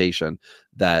starting rotation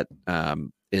that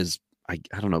is, I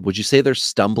don't know, would you say they're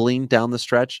stumbling down the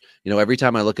stretch? Every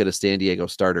time I look at a San Diego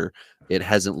starter, it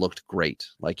hasn't looked great.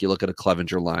 Like, you look at a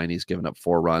Clevenger line, he's given up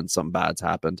 4 runs, something bad's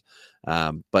happened.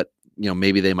 But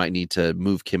maybe they might need to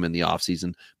move Kim in the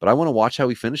offseason. But I want to watch how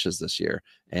he finishes this year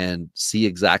and see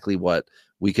exactly what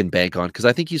we can bank on, because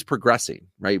I think he's progressing,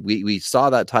 right? We saw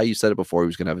that, Ty, you said it before, he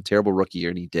was going to have a terrible rookie year,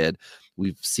 and he did.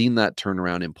 We've seen that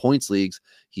turnaround in points leagues.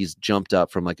 He's jumped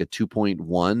up from like a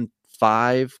 2.15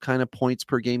 kind of points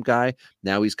per game guy.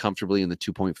 Now he's comfortably in the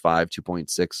 2.5,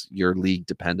 2.6. Your league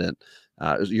dependent,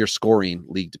 your scoring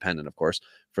league dependent, of course,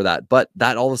 for that. But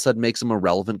that all of a sudden makes him a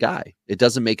relevant guy. It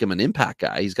doesn't make him an impact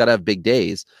guy. He's got to have big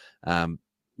days.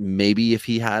 Maybe if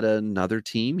he had another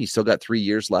team, he's still got 3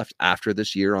 years left after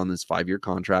this year on this 5-year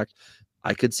contract.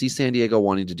 I could see San Diego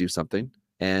wanting to do something,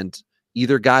 and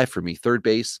either guy for me, third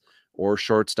base or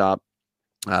shortstop,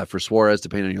 for Suarez,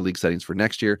 depending on your league settings for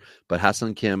next year. But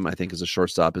Ha-Seong Kim, I think, as a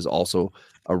shortstop, is also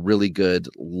a really good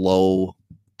low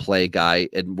play guy.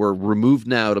 And we're removed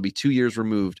now. It'll be 2 years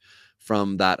removed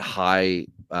from that high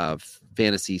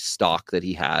fantasy stock that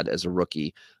he had as a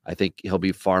rookie. I think he'll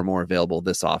be far more available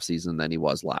this offseason than he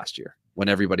was last year, when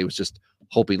everybody was just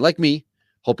hoping, like me,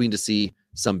 hoping to see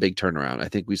some big turnaround. I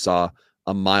think we saw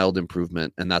a mild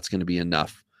improvement, and that's going to be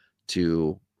enough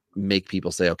to make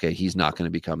people say, okay, he's not going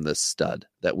to become this stud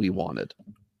that we wanted.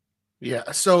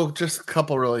 Yeah. So just a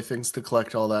couple really things to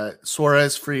collect all that.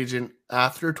 Suarez free agent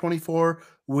after 24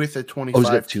 with a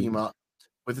 25 team up,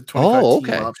 with a 25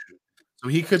 team option. So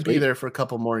he could be there for a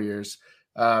couple more years.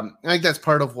 I think that's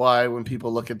part of why when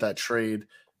people look at that trade,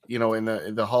 in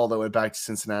the haul that went back to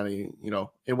Cincinnati,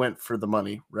 it went for the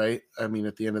money, right? I mean,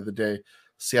 at the end of the day,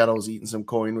 Seattle's eating some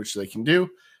coin, which they can do.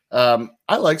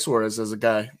 I like Suarez as a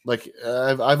guy. Like,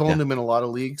 I've owned him in a lot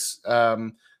of leagues.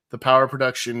 The power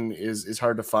production is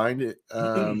hard to find.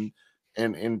 And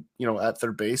at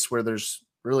third base, where there's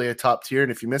really a top tier,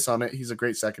 and if you miss on it, he's a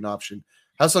great second option.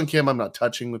 Ha-Seong Kim, I'm not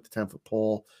touching with the 10-foot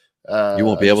pole. You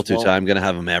won't be able to. I'm going to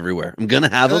have him everywhere. I'm going to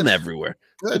have him everywhere.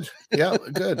 Good. Yeah,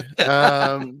 good.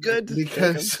 Good.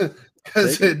 Because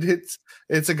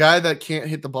it's a guy that can't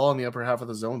hit the ball in the upper half of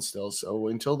the zone still. So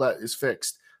until that is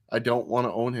fixed, I don't want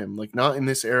to own him. Like, not in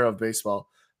this era of baseball.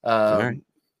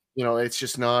 It's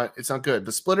just not. It's not good.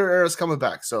 The splitter era is coming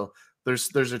back. So there's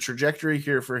a trajectory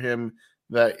here for him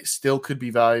that still could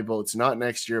be valuable. It's not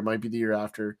next year. It might be the year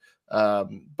after.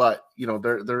 But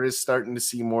there is starting to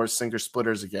see more sinker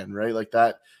splitters again, right? Like,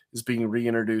 that is being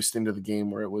reintroduced into the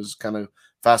game, where it was kind of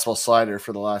fastball slider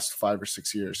for the last 5 or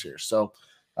 6 years here. So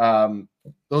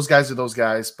those guys are those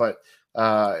guys, but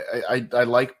I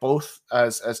like both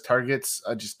as targets.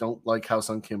 I just don't like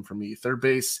Ha-Seong Kim for me. Third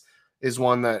base is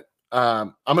one that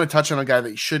I'm going to touch on, a guy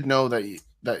that you should know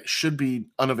that should be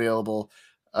unavailable.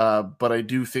 But I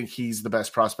do think he's the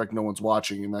best prospect no one's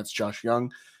watching, and that's Josh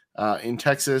Young. In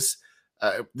Texas,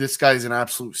 this guy's an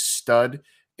absolute stud,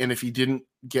 and if he didn't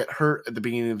get hurt at the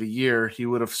beginning of the year, he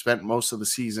would have spent most of the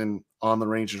season on the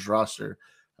Rangers roster.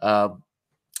 But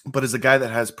as a guy that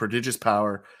has prodigious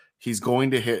power, he's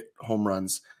going to hit home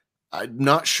runs. I'm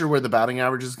not sure where the batting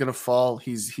average is going to fall.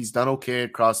 He's done okay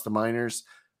across the minors.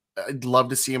 I'd love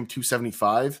to see him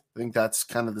 275. I think that's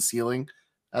kind of the ceiling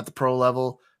at the pro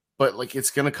level. But like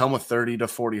it's going to come with 30 to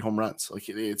 40 home runs. Like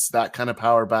it's that kind of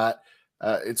power bat.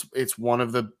 It's one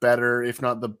of the better, if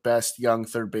not the best, young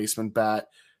third baseman bat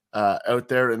out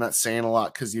there, and that's saying a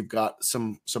lot because you've got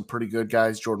some pretty good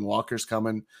guys. Jordan Walker's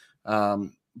coming,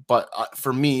 but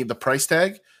for me, the price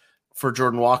tag for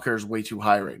Jordan Walker is way too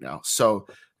high right now. So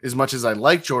as much as I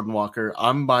like Jordan Walker,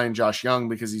 I'm buying Josh Young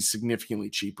because he's significantly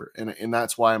cheaper, and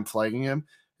that's why I'm flagging him,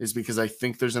 is because I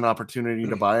think there's an opportunity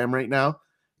to buy him right now,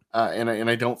 and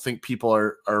I don't think people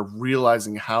are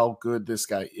realizing how good this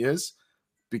guy is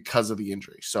because of the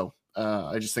injury. So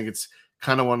I just think it's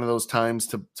kind of one of those times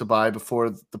to buy before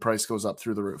the price goes up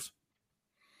through the roof.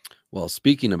 Well,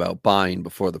 speaking about buying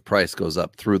before the price goes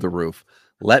up through the roof,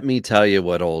 let me tell you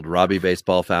what old Robbie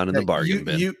Baseball found in the bargain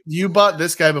bin. You bought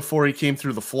this guy before he came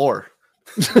through the floor.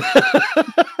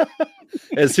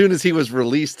 As soon as he was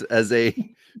released as a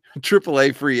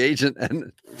AAA free agent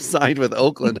and signed with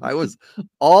Oakland, I was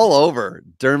all over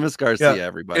Dermis Garcia,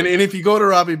 everybody. And if you go to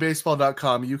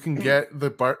RobbieBaseball.com, you can get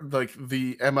the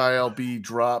MILB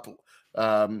drop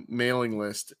mailing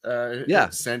list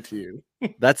sent to you.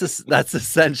 That's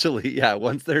essentially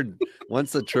once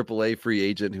a AAA free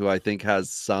agent who I think has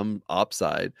some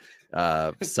upside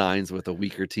signs with a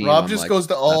weaker team, Rob just goes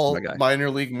to all minor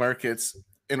league markets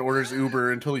and orders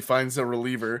Uber until he finds a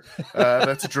reliever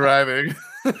that's driving.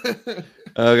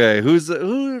 Okay, who's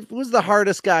the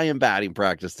hardest guy in batting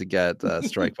practice to get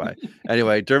strike by?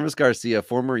 Anyway, Dermis Garcia,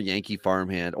 former Yankee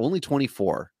farmhand, only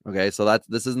 24. Okay, so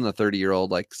this isn't a 30-year-old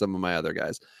like some of my other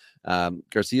guys.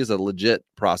 Garcia is a legit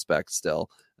prospect still.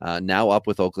 Now up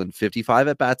with Oakland, 55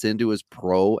 at bats into his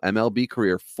pro MLB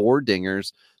career, 4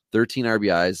 dingers, 13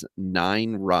 RBIs,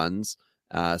 9 runs,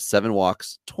 7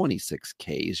 walks, 26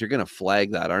 Ks. You're going to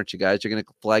flag that, aren't you guys? You're going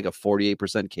to flag a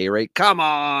 48% K rate. Come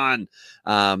on.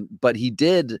 But he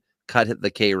did cut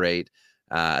the K rate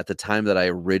at the time that I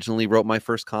originally wrote my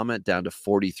first comment down to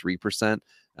 43%.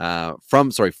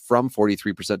 From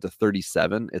 43% to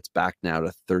 37. It's back now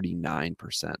to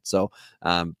 39%. So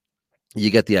you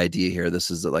get the idea here.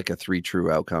 This is like a 3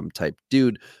 true outcome type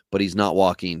dude, but he's not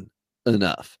walking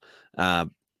enough.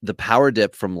 The power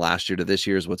dip from last year to this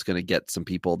year is what's going to get some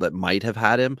people that might have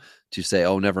had him to say,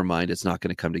 oh, never mind, it's not going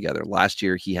to come together. Last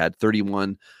year, he had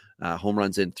 31 home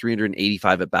runs in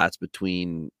 385 at bats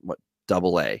between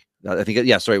AA. I think,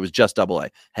 it was just AA.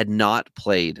 Had not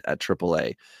played at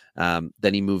AAA.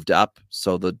 Then he moved up.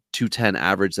 So the 210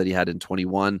 average that he had in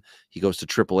 21, he goes to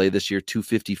AAA this year,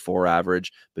 254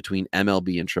 average between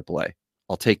MLB and AAA.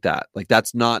 I'll take that. Like,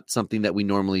 that's not something that we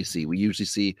normally see. We usually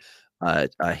see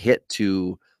a hit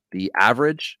to the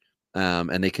average,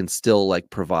 and they can still like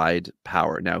provide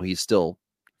power. Now he's still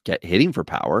hitting for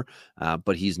power,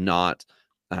 but he's not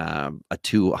a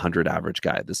 200 average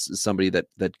guy. This is somebody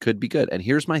that could be good. And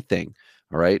here's my thing.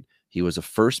 All right. He was a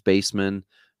first baseman,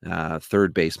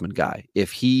 third baseman guy.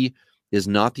 If he is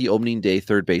not the opening day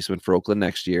third baseman for Oakland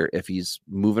next year, if he's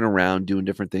moving around doing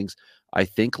different things, I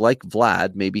think like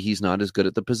Vlad, maybe he's not as good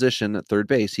at the position at third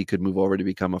base. He could move over to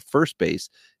become a first base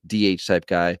DH type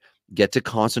guy, get to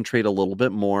concentrate a little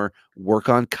bit more, work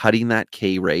on cutting that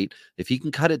K rate. If he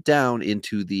can cut it down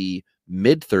into the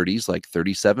mid 30s, like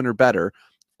 37 or better,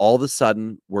 all of a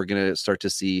sudden we're going to start to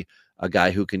see a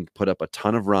guy who can put up a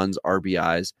ton of runs,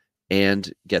 RBIs,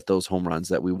 and get those home runs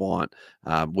that we want.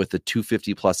 With the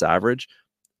 250 plus average,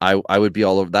 I would be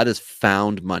all over. That is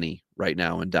found money right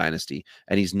now in Dynasty.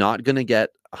 And he's not going to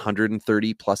get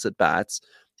 130 plus at bats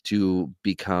to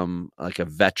become like a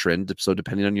veteran. So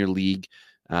depending on your league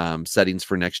settings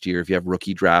for next year, if you have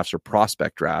rookie drafts or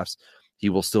prospect drafts, he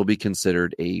will still be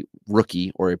considered a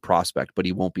rookie or a prospect, but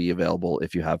he won't be available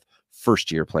if you have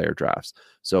first-year player drafts.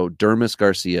 So Dermis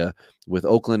Garcia with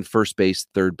Oakland first base,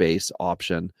 third base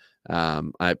option.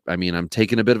 I mean, I'm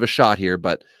taking a bit of a shot here,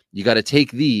 but you got to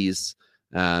take these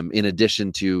in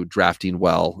addition to drafting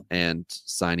well and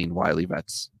signing Wiley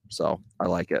vets. So I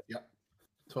like it. Yeah,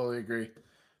 totally agree.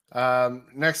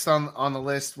 Next on the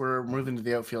list, we're moving to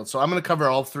the outfield. So I'm going to cover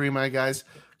all 3 of my guys.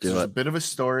 There's a bit of a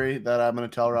story that I'm going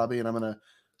to tell Robbie, and I'm going to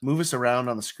move us around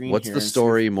on the screen. What's the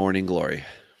story? Morning Glory.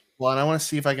 Well, and I want to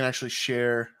see if I can actually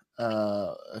share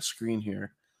a screen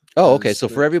here. Oh, okay. So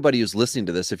for everybody who's listening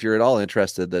to this, if you're at all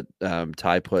interested that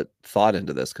Ty put thought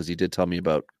into this, because he did tell me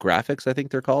about graphics, I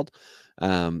think they're called,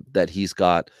 that he's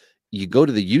got, you go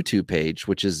to the YouTube page,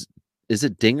 which is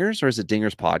it Dingers or is it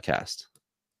Dingers Podcast?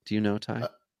 Do you know, Ty?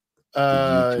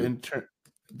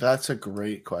 That's a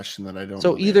great question that I don't know.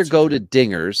 So either go to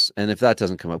Dingers, and if that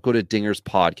doesn't come up, go to Dingers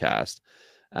Podcast.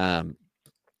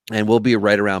 and we'll be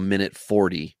right around minute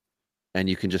 40. And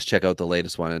you can just check out the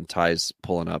latest one. And Ty's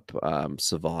pulling up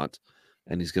Savant,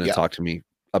 and he's going to talk to me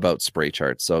about spray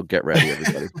charts. So get ready,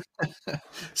 everybody.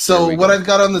 So what I've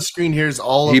got on the screen here is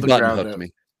all of the ground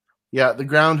notes. Yeah, the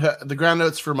ground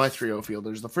notes for my 3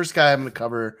 outfielders. The first guy I'm going to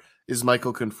cover is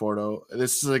Michael Conforto.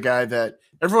 This is a guy that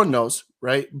everyone knows,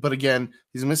 right? But again,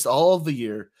 he's missed all of the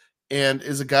year and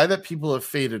is a guy that people have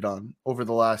faded on over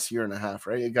the last year and a half,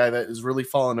 right? A guy that has really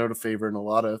fallen out of favor in a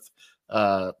lot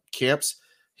of camps.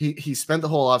 He spent the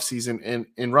whole offseason.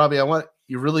 And Robbie, I want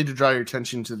you really to draw your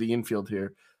attention to the infield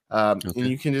here. And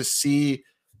you can just see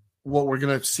what we're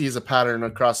going to see as a pattern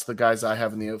across the guys I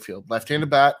have in the outfield. Left-handed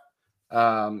bat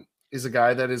is a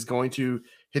guy that is going to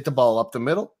hit the ball up the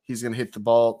middle. He's going to hit the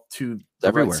ball to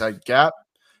the right side gap.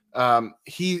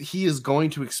 He is going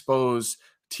to expose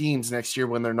teams next year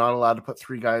when they're not allowed to put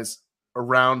 3 guys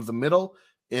around the middle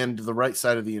and the right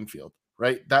side of the infield,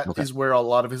 right? That is where a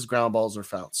lot of his ground balls are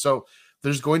found. So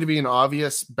there's going to be an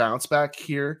obvious bounce back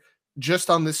here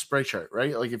just on this spray chart,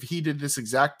 right? Like if he did this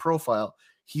exact profile,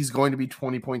 he's going to be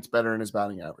 20 points better in his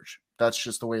batting average. That's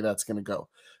just the way that's going to go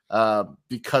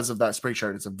because of that spray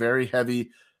chart. It's a very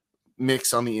heavy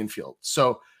mix on the infield.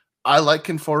 So I like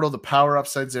Conforto. The power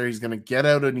upsides there. He's going to get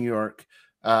out of New York.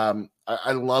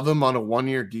 I love him on a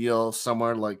 1-year deal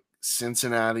somewhere like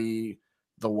Cincinnati,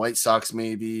 the White Sox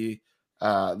maybe.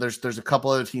 There's a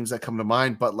couple other teams that come to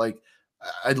mind, but like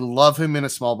I love him in a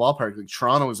small ballpark. Like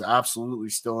Toronto is absolutely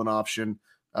still an option.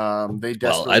 They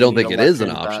desperately I don't think it is an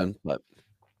option, but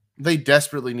they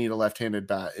desperately need a left-handed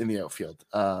bat in the outfield.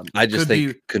 I just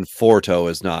think Conforto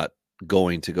is not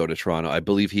going to go to Toronto. I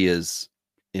believe he is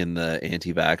in the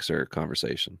anti-vaxxer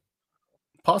conversation.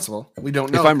 Possible. We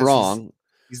don't know. If I'm wrong,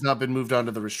 he's not been moved on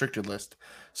to the restricted list,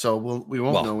 so we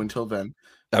won't know until then.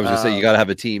 I was going to say you got to have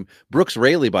a team. Brooks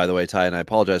Raley, by the way, Ty, and I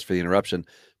apologize for the interruption,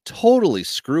 totally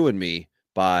screwing me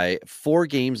by 4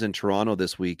 games in Toronto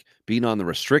this week, being on the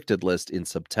restricted list in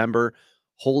September.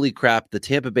 Holy crap, the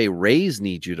Tampa Bay Rays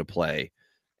need you to play.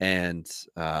 And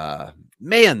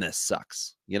man, this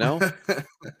sucks, you know?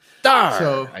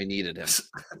 So I needed him.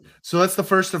 So that's the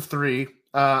first of 3.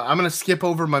 I'm going to skip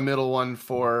over my middle one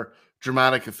for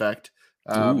dramatic effect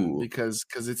because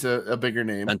it's a bigger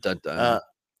name. Dun, dun, dun.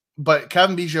 But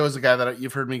Kevin Biggio is a guy that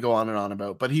you've heard me go on and on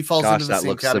about, but he falls into the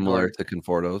same category. Similar to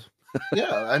Conforto's.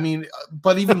 Yeah, I mean,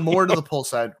 but even more to the pull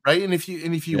side, right? And if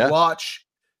you watch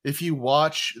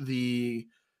the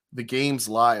games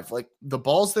live, like the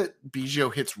balls that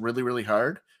Biggio hits really, really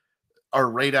hard are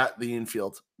right at the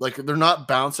infield. Like they're not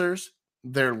bouncers,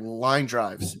 they're line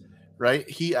drives, right?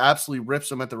 He absolutely rips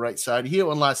them at the right side. He hit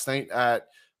one last night at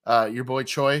your boy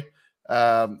Choi.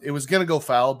 It was gonna go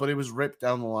foul, but it was ripped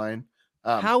down the line.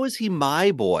 How is he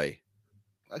my boy?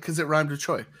 Because it rhymed with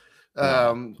Choi.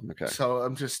 Okay. So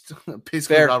I'm just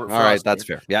basically fair. Robert Frost. All right, that's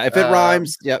fair. Yeah, if it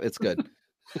rhymes, yeah, it's good.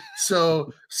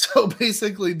 So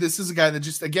basically, this is a guy that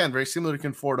just, again, very similar to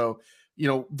Conforto. You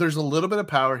know, there's a little bit of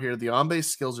power here. The on-base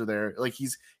skills are there. Like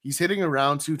he's hitting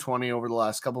around 220 over the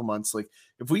last couple months. Like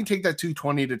if we can take that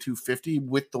 220 to 250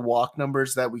 with the walk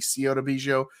numbers that we see out of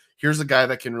Biggio, here's a guy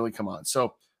that can really come on.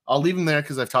 So I'll leave him there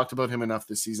because I've talked about him enough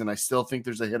this season. I still think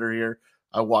there's a hitter here.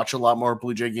 I watch a lot more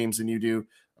Blue Jay games than you do.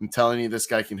 I'm telling you, this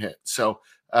guy can hit. So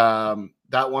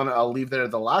that one I'll leave there.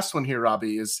 The last one here,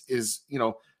 Robbie, is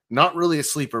not really a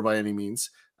sleeper by any means,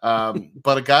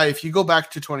 but a guy. If you go back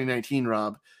to 2019,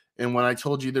 Rob, and when I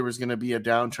told you there was going to be a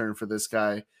downturn for this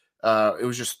guy, it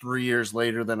was just 3 years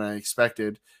later than I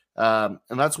expected, and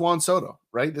that's Juan Soto.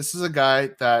 Right, this is a guy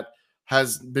that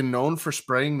has been known for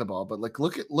spraying the ball, but like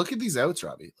look at these outs,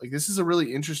 Robbie. Like this is a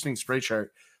really interesting spray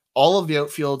chart. All of the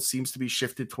outfield seems to be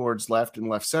shifted towards left and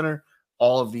left center.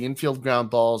 All of the infield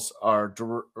ground balls are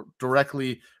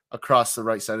directly across the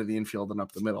right side of the infield and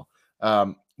up the middle.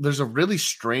 There's a really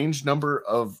strange number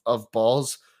of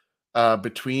balls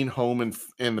between home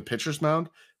and the pitcher's mound.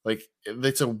 Like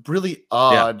it's a really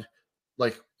odd,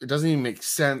 like it doesn't even make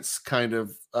sense kind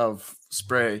of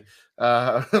spray.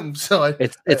 So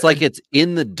it's like it's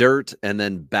in the dirt and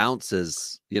then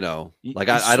bounces, like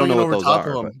I don't know what those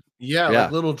are. Yeah,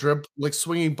 like little drip, like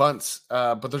swinging bunts,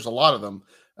 but there's a lot of them.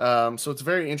 So it's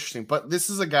very interesting. But this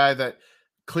is a guy that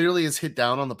clearly has hit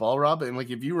down on the ball, Rob. And like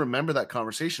if you remember that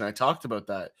conversation, I talked about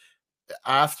that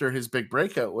after his big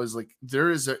breakout was like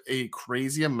there is a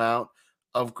crazy amount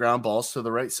of ground balls to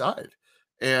the right side.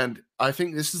 And I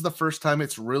think this is the first time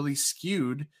it's really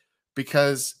skewed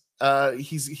because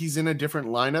he's in a different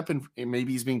lineup and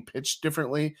maybe he's being pitched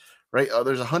differently, right?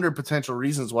 There's 100 potential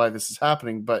reasons why this is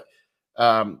happening, but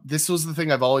this was the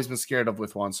thing I've always been scared of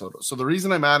with Juan Soto. So the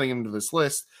reason I'm adding him to this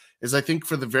list is I think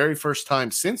for the very first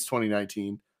time since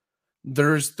 2019,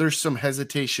 there's some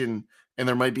hesitation, and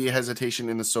there might be a hesitation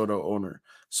in the Soto owner.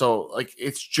 So like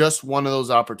it's just one of those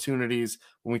opportunities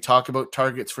when we talk about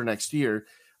targets for next year.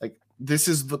 Like this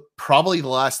is probably the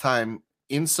last time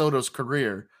in Soto's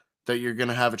career that you're going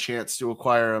to have a chance to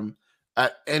acquire him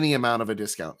at any amount of a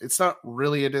discount. It's not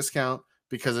really a discount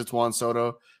because it's Juan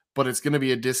Soto, but it's going to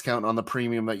be a discount on the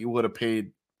premium that you would have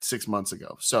paid 6 months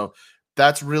ago. So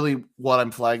that's really what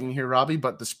I'm flagging here, Robbie.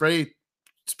 But the spray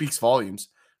speaks volumes,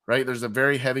 right? There's a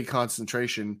very heavy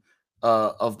concentration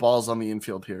of balls on the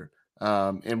infield here.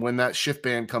 And when that shift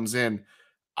band comes in,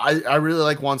 I really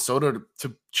like Juan Soto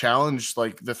to challenge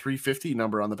like the 350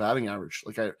 number on the batting average.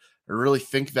 Like I really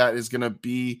think that is going to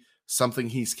be something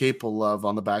he's capable of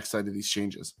on the backside of these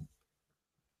changes.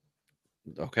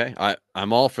 Okay.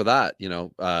 I'm all for that.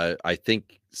 I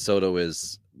think Soto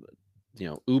is,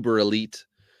 uber elite,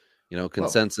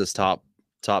 consensus top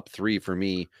 3 for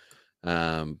me,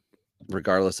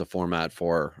 regardless of format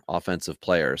for offensive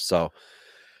players. So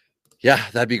yeah,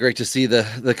 that'd be great to see the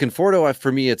Conforto.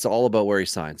 For me, it's all about where he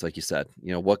signs. Like you said,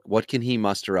 what can he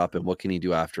muster up and what can he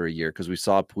do after a year? Cause we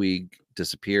saw Puig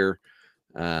disappear.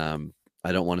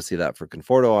 I don't want to see that for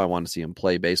Conforto. I want to see him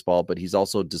play baseball, but he's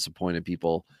also disappointed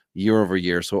people year over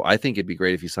year. So I think it'd be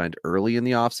great if he signed early in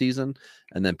the offseason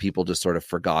and then people just sort of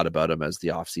forgot about him as the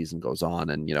offseason goes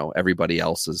on. And, everybody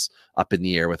else is up in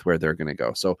the air with where they're going to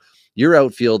go. So your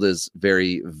outfield is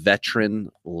very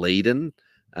veteran laden.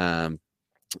 I'm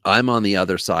on the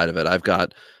other side of it. I've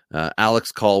got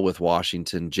Alex Call with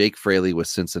Washington, Jake Fraley with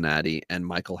Cincinnati, and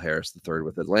Michael Harris III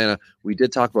with Atlanta. We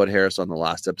did talk about Harris on the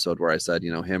last episode where I said,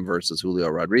 him versus Julio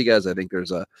Rodriguez. I think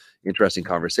there's a interesting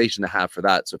conversation to have for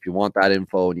that. So if you want that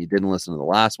info and you didn't listen to the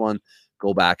last one,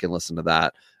 go back and listen to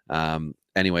that.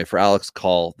 Anyway, for Alex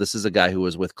Call, this is a guy who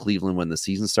was with Cleveland when the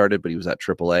season started, but he was at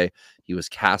AAA. He was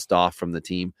cast off from the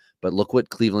team. But look what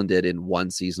Cleveland did in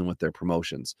one season with their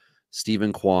promotions.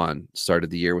 Stephen Kwan started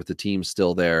the year with the team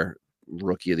still there.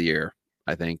 Rookie of the year,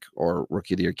 I think, or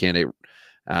rookie of the year candidate.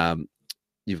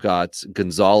 You've got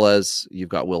Gonzalez, you've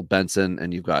got Will Benson,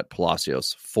 and you've got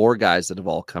Palacios. 4 guys that have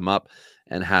all come up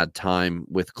and had time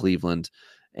with Cleveland.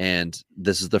 And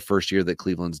this is the first year that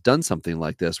Cleveland's done something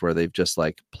like this where they've just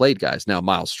like played guys. Now,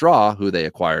 Miles Straw, who they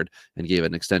acquired and gave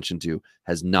an extension to,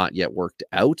 has not yet worked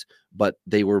out, but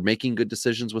they were making good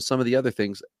decisions with some of the other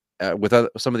things.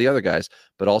 Some of the other guys,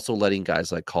 but also letting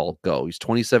guys like Call go. He's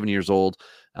 27 years old.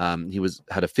 He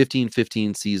had a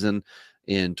 15-15 season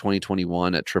in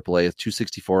 2021 at AAA, a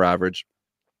 264 average,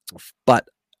 but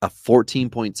a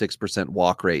 14.6%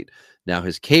 walk rate. Now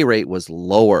his K rate was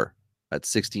lower at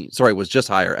 16. Sorry, was just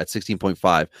higher at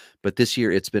 16.5. But this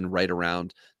year it's been right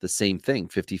around the same thing,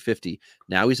 50-50.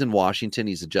 Now he's in Washington.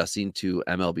 He's adjusting to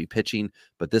MLB pitching,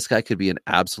 but this guy could be an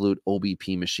absolute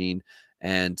OBP machine.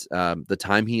 And the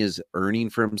time he is earning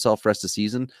for himself rest of the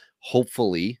season,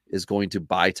 hopefully, is going to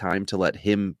buy time to let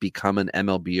him become an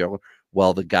MLBer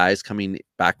while the guys coming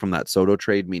back from that Soto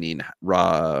trade, meaning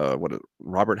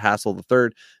Robert Hassel III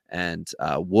and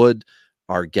Wood,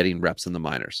 are getting reps in the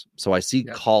minors. So I see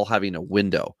Call having a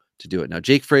window to do it. Now,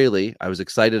 Jake Fraley, I was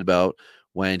excited about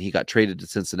when he got traded to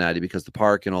Cincinnati because the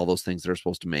park and all those things that are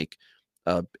supposed to make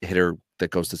a hitter that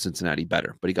goes to Cincinnati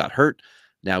better. But he got hurt.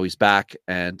 Now he's back,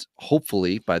 and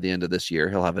hopefully by the end of this year,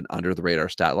 he'll have an under-the-radar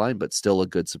stat line, but still a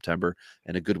good September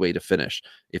and a good way to finish.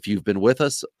 If you've been with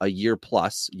us a year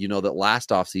plus, you know that last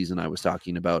offseason I was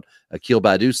talking about Akil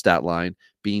Baddoo's stat line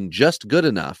being just good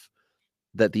enough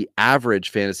that the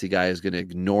average fantasy guy is going to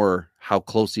ignore how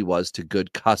close he was to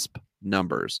good cusp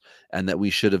numbers and that we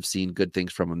should have seen good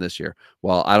things from him this year.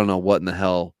 Well, I don't know what in the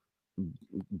hell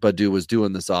Baddoo was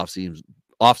doing this offseason,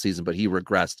 but he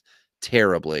regressed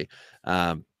terribly.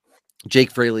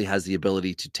 Jake Fraley has the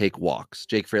ability to take walks.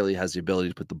 Jake Fraley has the ability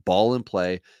to put the ball in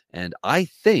play. And I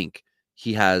think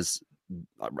he has,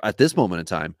 at this moment in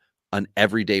time, an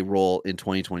everyday role in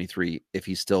 2023 if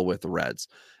he's still with the Reds.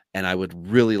 And I would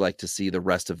really like to see the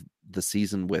rest of the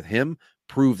season with him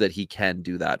prove that he can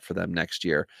do that for them next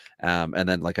year. And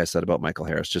then, like I said about Michael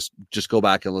Harris, just go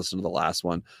back and listen to the last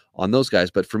one on those guys.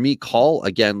 But for me, Call,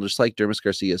 again, just like Dermis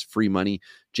Garcia is free money.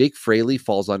 Jake Fraley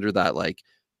falls under that like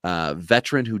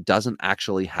veteran who doesn't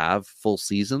actually have full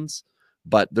seasons,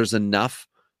 but there's enough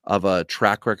of a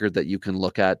track record that you can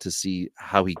look at to see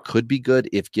how he could be good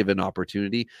if given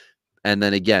opportunity. And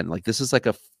then again, like this is like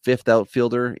a 5th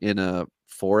outfielder in a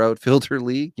 4 outfielder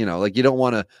league, like you don't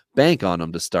want to bank on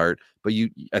him to start, but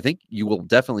I think you will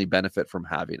definitely benefit from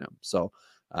having him. So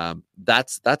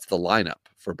that's the lineup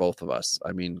for both of us.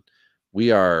 I mean,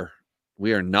 we are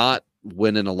not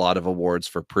winning a lot of awards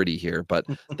for pretty here, but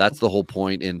that's the whole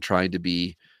point in trying to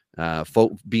be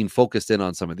being focused in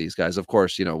on some of these guys. Of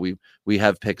course, you know, we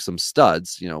have picked some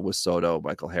studs, you know, with Soto,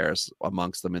 Michael Harris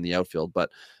amongst them in the outfield, but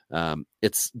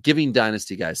it's giving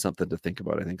dynasty guys something to think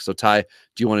about, I think. So Ty,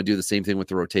 do you want to do the same thing with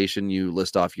the rotation? You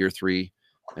list off year 3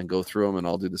 and go through them, and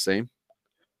I'll do the same.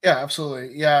 Yeah,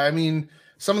 absolutely. Yeah, I mean,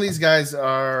 some of these guys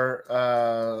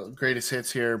are greatest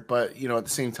hits here, but you know, at the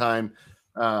same time,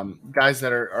 guys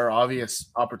that are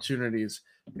obvious opportunities.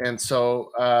 And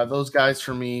so those guys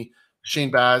for me,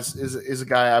 Shane Baz is a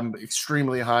guy I'm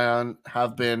extremely high on,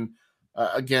 have been,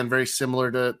 again, very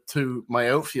similar to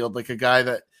my outfield, like a guy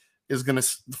that is going to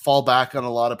fall back on a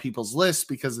lot of people's lists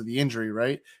because of the injury,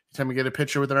 right? Every time we get a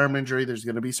pitcher with an arm injury, there's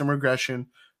going to be some regression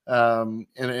and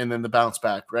then the bounce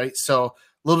back, right? So a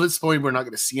little disappointed we're not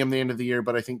going to see him the end of the year,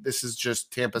 but I think this is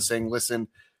just Tampa saying, listen,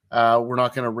 we're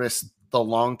not going to risk the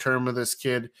long term of this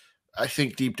kid. I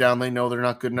think deep down they know they're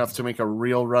not good enough to make a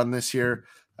real run this year.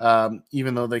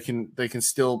 Even though they can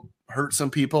still hurt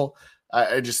some people.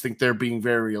 I just think they're being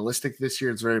very realistic this year.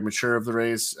 It's very mature of the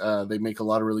Rays. They make a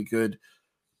lot of really good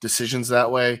decisions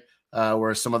that way,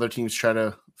 whereas some other teams try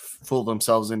to fool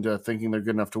themselves into thinking they're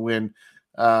good enough to win.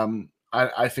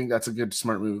 I think that's a good,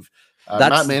 smart move.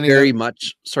 That's very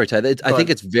much, sorry, Ty, I think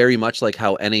it's very much like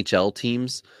how NHL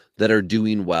teams that are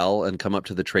doing well and come up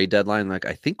to the trade deadline, like,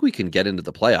 I think we can get into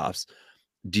the playoffs.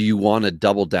 Do you want to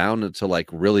double down to like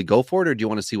really go for it, or do you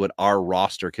want to see what our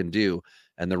roster can do?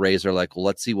 And the Rays are like, well,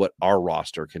 let's see what our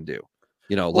roster can do.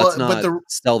 You know, let's not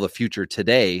sell the future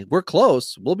today. We're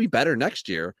close. We'll be better next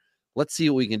year. Let's see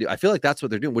what we can do. I feel like that's what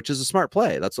they're doing, which is a smart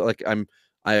play. That's like,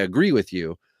 I agree with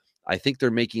you. I think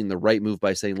they're making the right move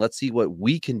by saying, let's see what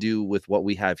we can do with what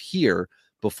we have here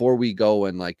before we go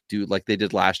and like do like they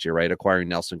did last year, right? Acquiring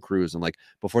Nelson Cruz, and like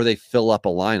before they fill up a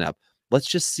lineup, let's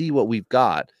just see what we've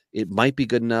got. It might be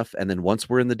good enough. And then once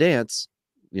we're in the dance,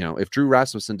 you know, if Drew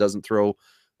Rasmussen doesn't throw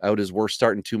out his worst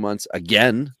start in 2 months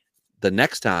again, the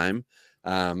next time,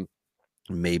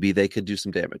 maybe they could do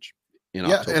some damage. Yeah.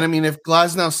 October. And I mean, if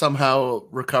Glasnow somehow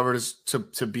recovers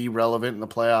to be relevant in the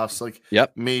playoffs, like,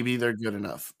 maybe they're good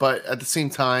enough. But at the same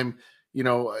time, you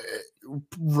know,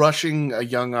 rushing a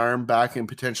young arm back and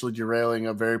potentially derailing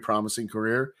a very promising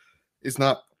career is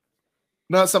not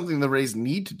something the Rays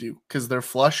need to do because they're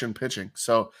flush in pitching.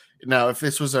 So now if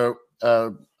this was a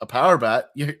power bat,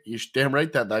 you're damn right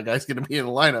that guy's going to be in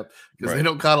the lineup because they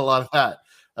don't got a lot of that.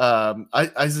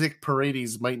 Isaac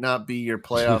Paredes might not be your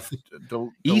playoff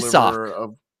deliverer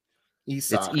of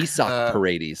Isak. It's Isak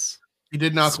Paredes. He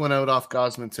did knock one out off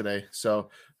Gausman today. So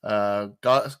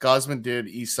Gausman did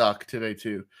Isak today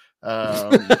too. But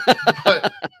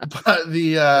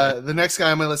the next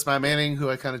guy on my list, Matt Manning, who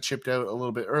I kind of chipped out a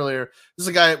little bit earlier. This is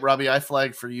a guy, Robbie, I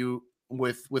flagged for you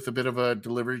with a bit of a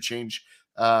delivery change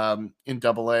in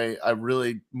AA. I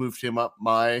really moved him up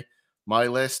my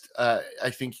list. I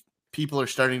think people are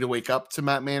starting to wake up to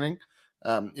Matt Manning.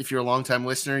 If you're a longtime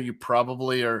listener, you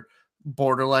probably are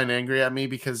borderline angry at me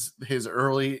because his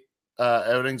early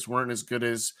outings weren't as good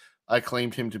as I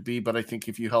claimed him to be. But I think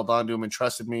if you held on to him and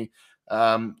trusted me,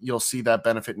 you'll see that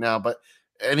benefit now. But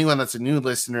anyone that's a new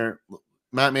listener,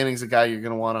 Matt Manning's a guy you're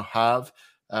going to want to have.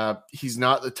 He's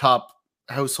not the top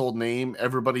household name.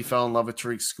 Everybody fell in love with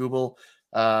Tariq Skubal.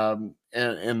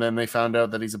 And then they found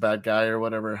out that he's a bad guy or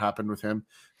whatever happened with him.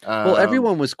 Well,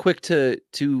 everyone was quick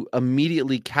to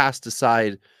immediately cast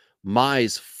aside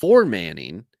Mize for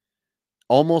Manning,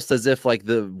 almost as if like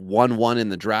the 1-1 in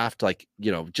the draft, like,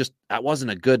 you know, just that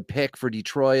wasn't a good pick for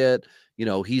Detroit. You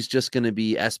know, he's just going to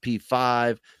be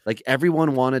SP5. Like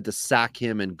everyone wanted to sack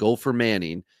him and go for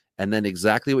Manning. And then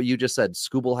exactly what you just said,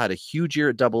 Skubal had a huge year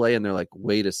at AA, and they're like,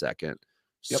 wait a second.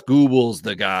 Skubal's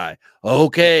the guy.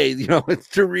 Okay, you know, it's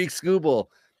Tariq Skubal.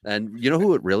 And you know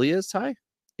who it really is, Ty?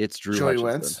 It's Drew Joey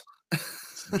Wentz.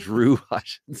 Drew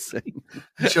Hutchinson.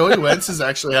 Joey Wentz is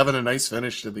actually having a nice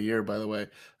finish to the year, by the way,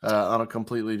 on a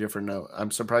completely different note.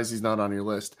 I'm surprised he's not on your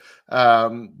list.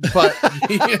 But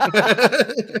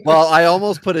well, I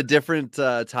almost put a different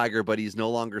Tiger, but he's no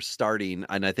longer starting,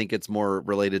 and I think it's more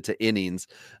related to innings.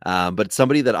 But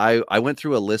somebody that I went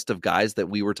through a list of guys that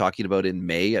we were talking about in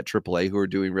May at AAA who are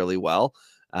doing really well.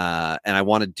 And I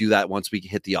want to do that once we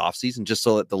hit the offseason, just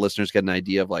so that the listeners get an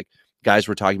idea of like guys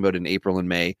we're talking about in April and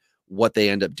May, what they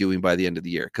end up doing by the end of the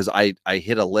year. Because I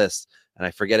hit a list and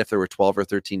I forget if there were 12 or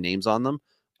 13 names on them.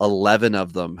 11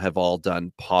 of them have all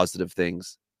done positive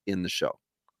things in the show.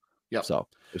 Yeah. So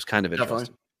it was kind of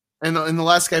interesting. And the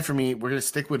last guy for me, we're going to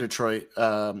stick with Detroit.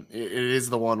 It is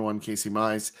the 1-1 Casey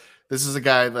Mize. This is a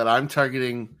guy that I'm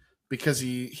targeting because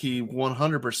he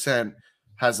 100%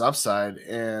 has upside,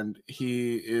 and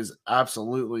he is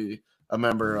absolutely a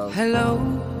member of. Hello,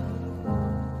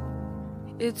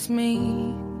 it's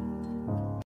me.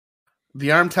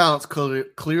 The arm talent's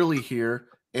clearly here.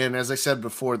 And as I said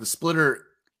before, the splitter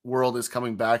world is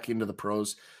coming back into the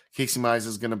pros. Casey Mize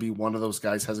is going to be one of those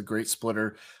guys, has a great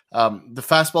splitter. The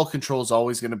fastball control is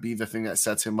always going to be the thing that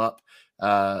sets him up.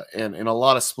 And a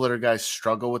lot of splitter guys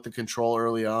struggle with the control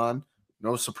early on.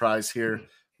 No surprise here.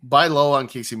 Buy low on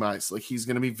Casey Mize. Like, he's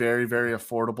going to be very, very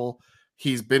affordable.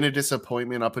 He's been a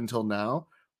disappointment up until now.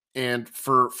 And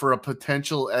for a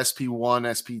potential SP1,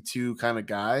 SP2 kind of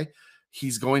guy,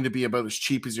 he's going to be about as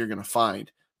cheap as you're going to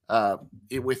find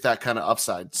with that kind of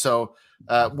upside. So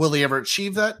will he ever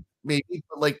achieve that? Maybe,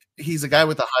 but like, he's a guy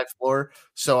with a high floor.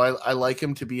 So I like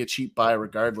him to be a cheap buy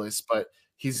regardless, but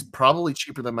he's probably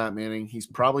cheaper than Matt Manning. He's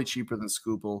probably cheaper than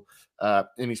Scoople.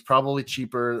 And he's probably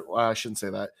cheaper. Well, I shouldn't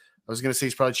say that. I was going to say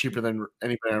he's probably cheaper than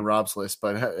anybody on Rob's list,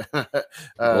 but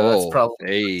that's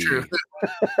probably true.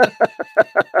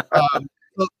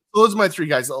 Those are my three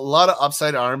guys. A lot of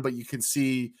upside arm, but you can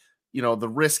see, the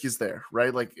risk is there,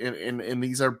 right? Like, and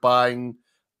these are buying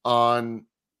on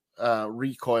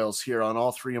recoils here on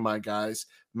all three of my guys.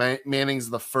 Manning's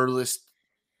the furthest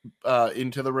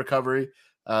into the recovery.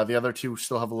 The other two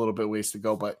still have a little bit of ways to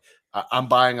go, but I'm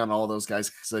buying on all those guys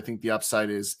because I think the upside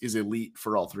is elite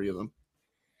for all three of them.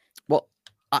 Well,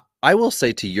 I will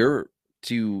say to your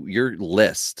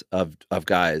list of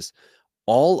guys,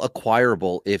 all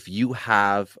acquirable if you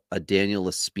have a Daniel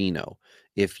Espino,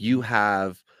 if you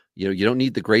have, you don't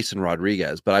need the Grayson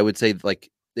Rodriguez, but I would say,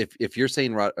 like, if you're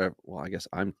saying well, I guess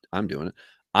I'm doing it.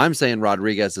 I'm saying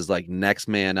Rodriguez is like next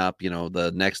man up,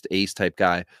 the next ace type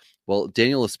guy. Well,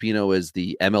 Daniel Espino is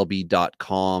the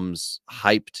MLB.com's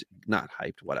not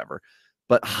hyped, whatever,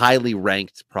 but highly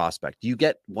ranked prospect. You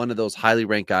get one of those highly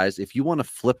ranked guys. If you want to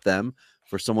flip them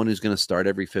for someone who's going to start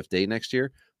every fifth day next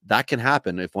year, that can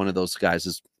happen if one of those guys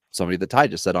is somebody that Ty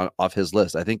just said off his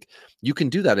list. I think you can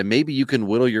do that, and maybe you can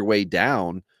whittle your way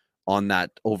down on that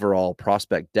overall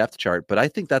prospect depth chart. But I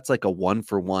think that's like a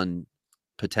 1-for-1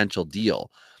 potential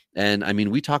deal. And I mean,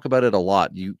 we talk about it a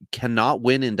lot. You cannot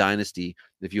win in Dynasty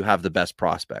if you have the best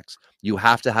prospects. You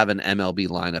have to have an MLB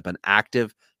lineup, an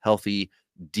active, healthy,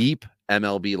 deep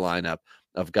MLB lineup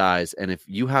of guys. And if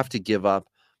you have to give up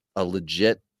a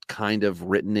legit kind of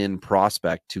written in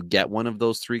prospect to get one of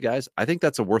those three guys, I think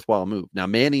that's a worthwhile move. Now,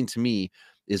 Manning to me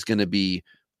is going to be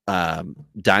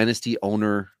Dynasty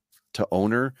owner to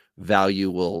owner value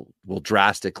will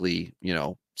drastically,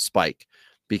 spike,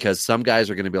 because some guys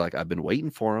are going to be like, I've been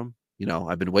waiting for him.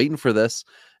 I've been waiting for this,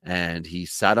 and he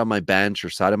sat on my bench or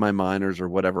sat in my minors or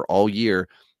whatever all year.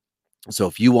 So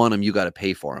if you want him, you got to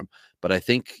pay for him. But I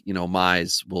think,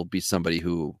 Mize will be somebody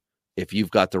who, if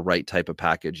you've got the right type of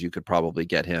package, you could probably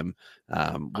get him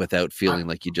without feeling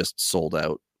like you just sold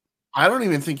out. I don't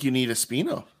even think you need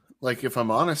Espino. Like, if I'm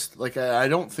honest, like, I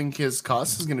don't think his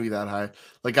cost is going to be that high.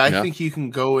 Like, I think you can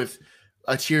go with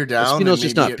a tier down. Espino's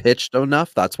just not pitched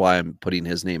enough. That's why I'm putting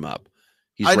his name up.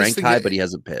 He's ranked high, but he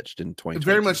hasn't pitched in 2020. It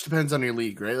very much depends on your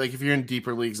league, right? Like, if you're in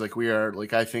deeper leagues like we are,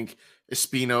 like, I think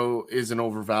Espino is an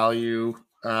overvalue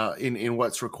in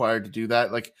what's required to do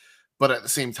that. Like, but at the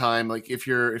same time, like, if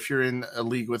you're in a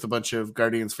league with a bunch of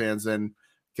Guardians fans, then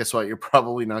guess what? You're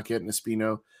probably not getting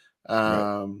Espino.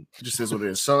 Right. Just is what it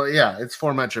is. So yeah, it's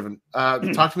format driven.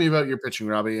 Talk to me about your pitching,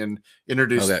 Robbie, and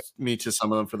introduce me to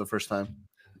some of them for the first time.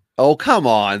 Oh, come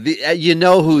on. You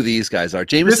know who these guys are.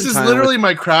 Jameson. This is literally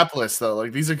my crap list, though.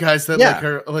 Like, these are guys that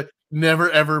are like never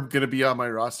ever gonna be on my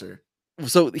roster.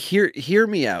 So hear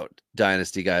me out,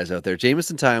 Dynasty guys out there.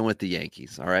 Jameson Taillon with the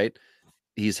Yankees. All right.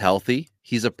 He's healthy.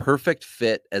 He's a perfect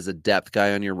fit as a depth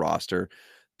guy on your roster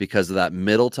because of that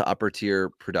middle to upper tier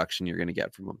production you're going to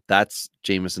get from him. That's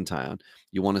Jameson Taillon.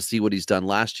 You want to see what he's done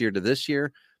last year to this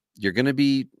year, you're going to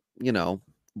be,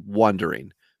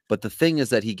 wondering. But the thing is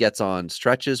that he gets on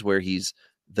stretches where he's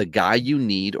the guy you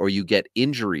need, or you get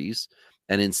injuries,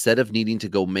 and instead of needing to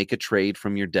go make a trade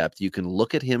from your depth, you can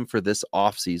look at him for this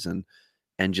offseason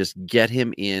and just get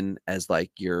him in as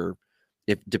like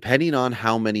depending on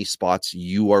how many spots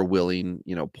you are willing,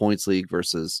 points league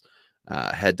versus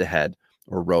head to head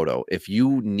or roto. If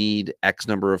you need X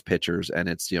number of pitchers and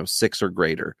it's 6 or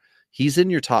greater, he's in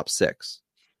your top 6.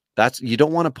 You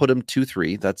don't want to put him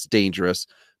 2-3. That's dangerous,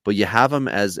 but you have him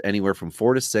as anywhere from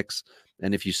 4 to 6.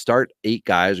 And if you start 8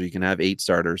 guys, or you can have 8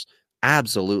 starters,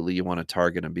 absolutely you want to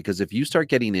target him, because if you start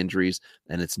getting injuries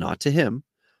and it's not to him,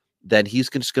 then he's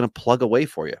just going to plug away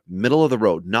for you. Middle of the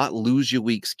road, not lose you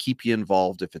weeks, keep you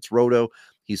involved. If it's roto,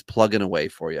 he's plugging away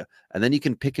for you. And then you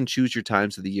can pick and choose your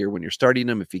times of the year when you're starting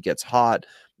him, if he gets hot,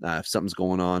 if something's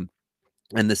going on.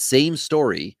 And the same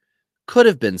story could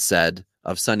have been said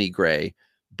of Sonny Gray,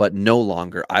 but no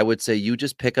longer. I would say you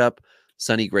just pick up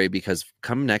Sonny Gray, because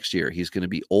come next year, he's going to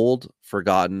be old,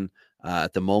 forgotten.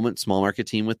 At the moment, small market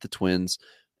team with the Twins,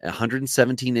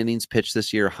 117 innings pitched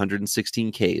this year,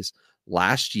 116 Ks.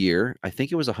 Last year, I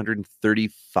think it was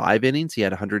 135 innings. He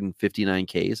had 159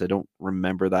 Ks. I don't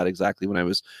remember that exactly. When I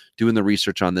was doing the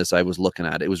research on this, I was looking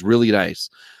at it. It was really nice.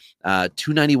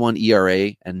 291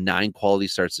 ERA and 9 quality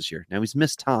starts this year. Now he's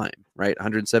missed time, right?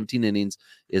 117 innings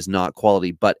is not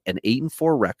quality, but an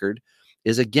 8-4 record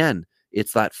is, again,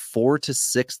 it's that 4th to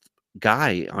 6th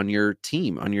guy on your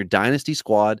team, on your dynasty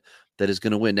squad that is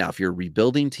going to win. Now, if you're a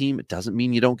rebuilding team, it doesn't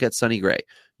mean you don't get Sonny Gray.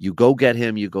 You go get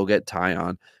him, you go get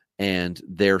Taillon, and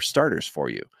they're starters for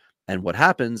you. And what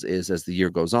happens is, as the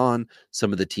year goes on,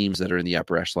 some of the teams that are in the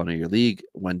upper echelon of your league,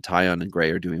 when Taillon and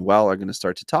Gray are doing well, are going to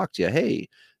start to talk to you. Hey,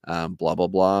 blah, blah,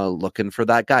 blah, looking for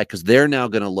that guy. Because they're now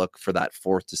going to look for that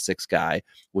 4th to 6th guy,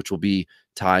 which will be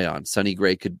Taillon. Sonny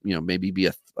Gray could, maybe be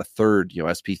a third,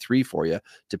 SP3 for you,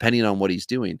 depending on what he's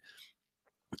doing.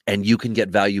 And you can get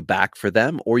value back for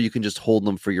them, or you can just hold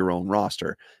them for your own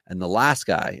roster. And the last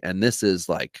guy, and this is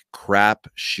like crap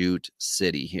shoot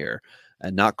city here,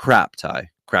 and not crap, Ty,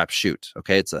 crap shoot.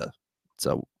 Okay. It's a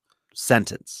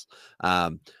sentence.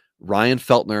 Ryan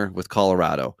Feltner with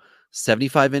Colorado,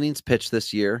 75 innings pitched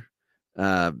this year,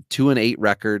 2-8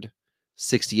 record,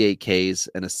 68 Ks,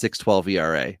 and a 6.12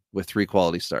 ERA with 3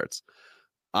 quality starts.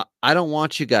 I don't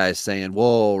want you guys saying,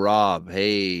 whoa, Rob,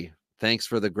 hey, thanks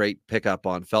for the great pickup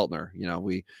on Feltner.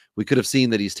 We could have seen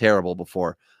that he's terrible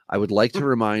before. I would like to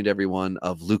remind everyone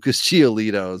of Lucas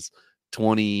Giolito's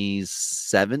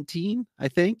 2017, I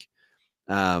think.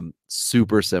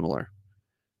 Super similar.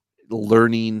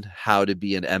 Learning how to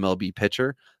be an MLB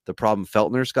pitcher. The problem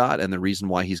Feltner's got, and the reason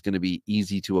why he's going to be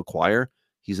easy to acquire,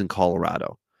 he's in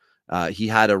Colorado. He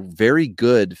had a very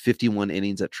good 51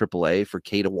 innings at AAA for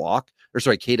K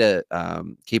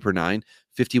per 9,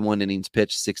 51 innings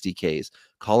pitched, 60 Ks.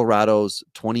 Colorado's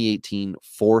 2018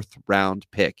 4th round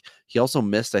pick. He also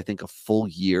missed, I think, a full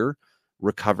year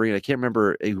recovering. I can't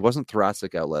remember. It wasn't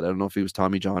thoracic outlet. I don't know if he was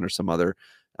Tommy John or some other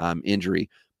injury,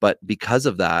 but because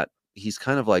of that, he's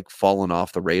kind of like fallen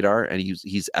off the radar, and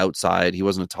he's outside. He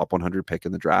wasn't a top 100 pick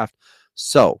in the draft.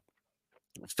 So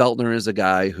Feltner is a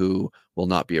guy who will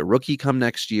not be a rookie come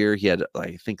next year. He had,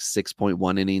 I think,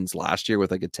 6.1 innings last year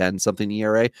with like a 10-something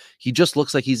ERA. He just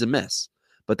looks like he's a miss.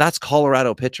 But that's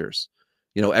Colorado pitchers.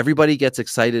 Everybody gets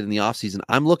excited in the offseason.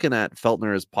 I'm looking at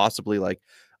Feltner as possibly like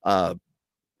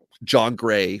John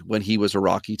Gray when he was a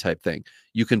Rocky type thing.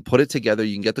 You can put it together.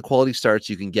 You can get the quality starts.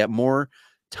 You can get more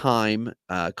time.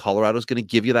 Colorado's going to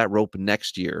give you that rope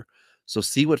next year. So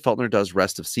see what Feltner does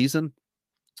rest of season.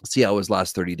 See how his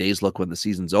last 30 days look when the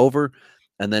season's over,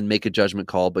 and then make a judgment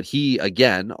call. But he,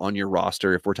 again, on your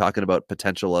roster, if we're talking about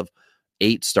potential of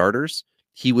 8 starters,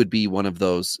 he would be one of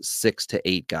those 6 to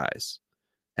 8 guys.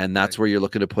 And that's where you're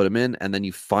looking to put him in. And then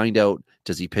you find out,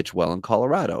 does he pitch well in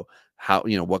Colorado? How,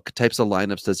 what types of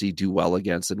lineups does he do well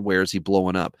against, and where is he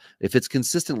blowing up? If it's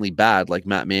consistently bad, like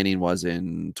Matt Manning was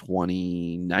in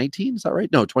 2019, is that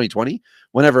right? No, 2020,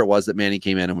 whenever it was that Manning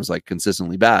came in and was like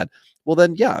consistently bad. Well,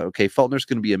 then, yeah, okay, Feltner's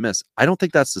going to be a miss. I don't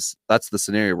think that's the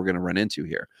scenario we're going to run into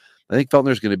here. I think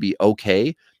Feltner's going to be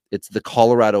okay. It's the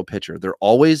Colorado pitcher.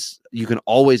 You can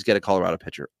always get a Colorado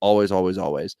pitcher. Always, always,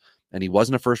 always. And he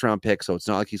wasn't a first-round pick, so it's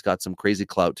not like he's got some crazy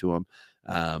clout to him.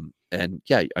 And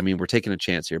yeah, I mean, we're taking a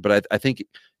chance here. But I think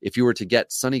if you were to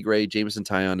get Sonny Gray, Jameson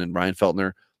Taillon, and Ryan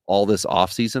Feltner all this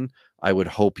offseason, I would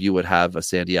hope you would have a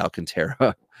Sandy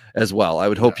Alcantara as well. I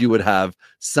would hope you would have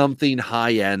something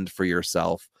high-end for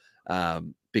yourself,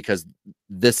 because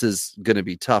this is going to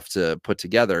be tough to put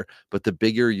together. But the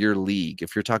bigger your league,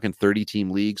 if you're talking 30-team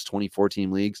leagues,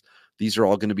 24-team leagues, these are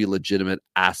all going to be legitimate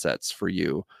assets for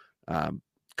you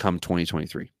come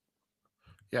 2023.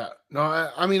 Yeah, no,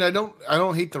 I mean, I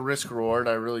don't hate the risk reward.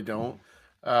 I really don't.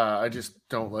 I just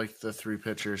don't like the 3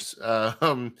 pitchers.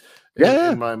 In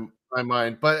my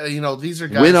mind, but these are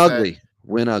guys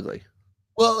win ugly.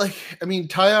 Well, I mean,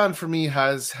 Taillon for me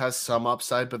has some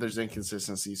upside, but there's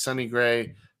inconsistency. Sonny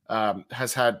Gray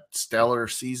has had stellar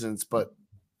seasons, but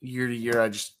year to year, I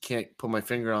just can't put my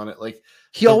finger on it. Like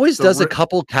he always does a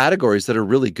couple categories that are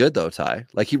really good, though, Ty.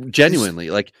 Like he genuinely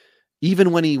like.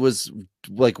 Even when he was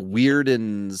like weird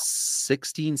in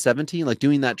 16, 17, like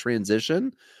doing that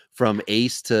transition from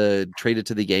ace to traded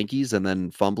to the Yankees and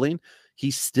then fumbling, he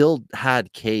still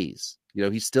had Ks.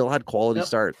 He still had quality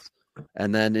starts.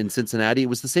 And then in Cincinnati, it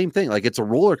was the same thing. Like it's a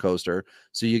roller coaster.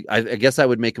 So I guess I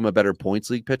would make him a better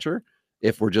points league pitcher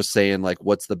if we're just saying like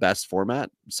what's the best format.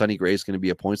 Sonny Gray is going to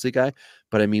be a points league guy.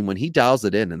 But I mean, when he dials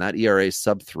it in and that ERA is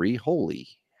sub-3, holy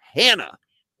Hannah.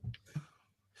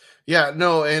 Yeah,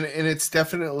 no, and it's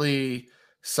definitely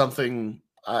something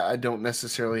I don't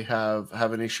necessarily have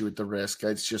an issue with the risk.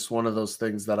 It's just one of those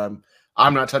things that I'm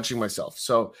not touching myself.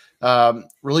 So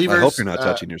relievers. I hope you're not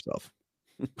touching yourself.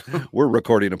 We're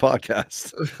recording a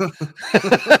podcast.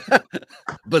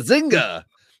 Bazinga!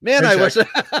 Man, I wish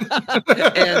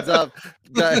hands up.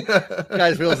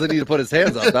 Guys feels the need to put his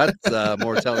hands up. That's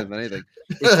more telling than anything.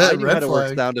 If I knew how to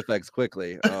work sound effects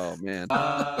quickly. Oh man.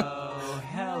 Oh,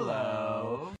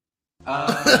 hello.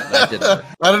 That didn't work.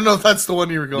 I don't know if that's the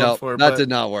one you were going for. That did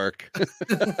not work.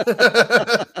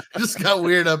 Just got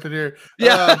weird up in here.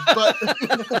 Yeah, but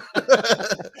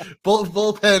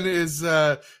bullpen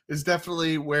is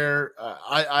definitely where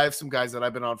I have some guys that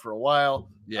I've been on for a while.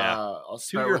 Yeah, I'll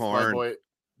start with my boy.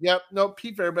 Yep, no,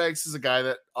 Pete Fairbanks is a guy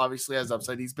that obviously has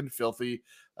upside. He's been filthy.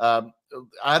 Added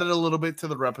a little bit to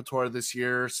the repertoire this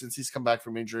year since he's come back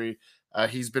from injury.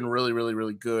 He's been really, really,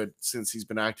 really good since he's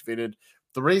been activated.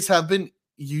 The Rays have been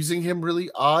using him really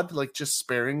odd, like just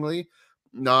sparingly,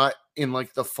 not in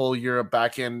like the full year of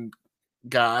back end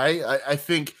guy. I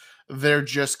think they're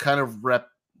just kind of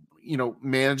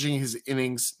managing his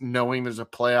innings, knowing there's a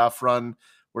playoff run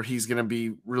where he's going to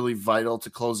be really vital to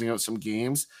closing out some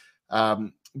games.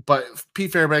 But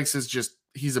Pete Fairbanks is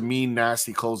he's a mean,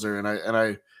 nasty closer.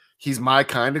 And he's my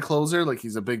kind of closer. Like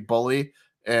he's a big bully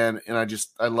and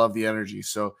I love the energy.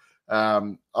 So,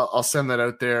 I'll send that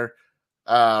out there.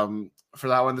 For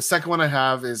that one. The second one I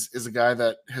have is a guy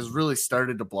that has really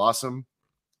started to blossom,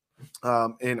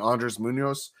 in Andres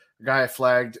Munoz, a guy I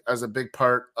flagged as a big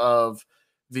part of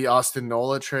the Austin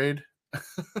Nola trade.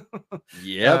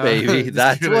 Yeah, baby.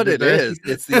 That's what it is.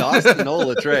 It's the Austin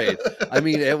Nola trade. I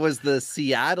mean, it was the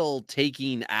Seattle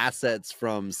taking assets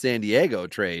from San Diego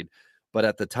trade, but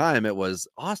at the time it was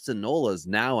Austin Nola's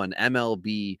now an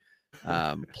MLB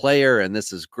player, and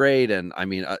this is great. And I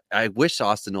mean, I wish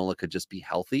Austin Nola could just be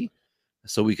healthy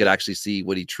so we could actually see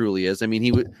what he truly is. I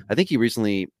mean, I think he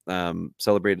recently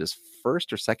celebrated his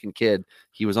first or second kid.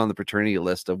 He was on the paternity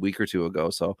list a week or two ago.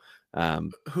 So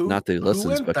not that he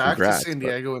listens, went but back congrats. To San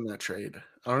Diego in that trade.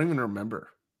 I don't even remember.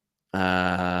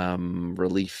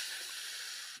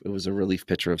 Relief. It was a relief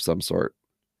pitcher of some sort.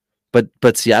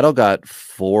 But Seattle got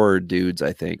 4 dudes,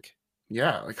 I think.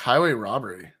 Yeah, like highway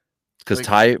robbery. Because like,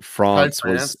 Ty France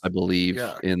was, I believe,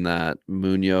 in that.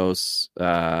 Munoz.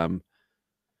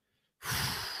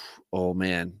 Oh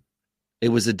man, it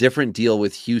was a different deal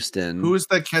with Houston. Who is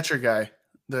that catcher guy?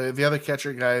 The other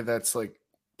catcher guy that's like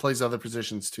plays other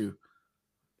positions too.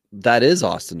 That is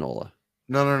Austin Nola.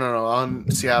 No,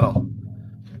 on Seattle.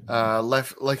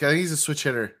 Left, like I think he's a switch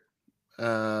hitter.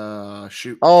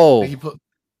 Shoot. Oh, he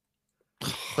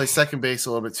plays second base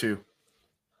a little bit too.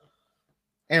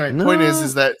 Anyway, point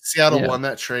is that Seattle won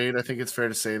that trade. I think it's fair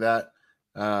to say that.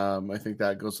 I think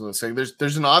that goes without saying.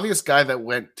 There's an obvious guy that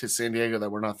went to San Diego that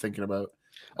we're not thinking about.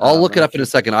 I'll look it up in a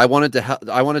second. I wanted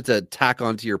to tack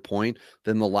onto your point.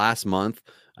 Then the last month,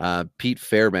 Pete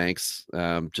Fairbanks,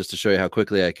 just to show you how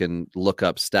quickly I can look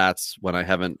up stats when I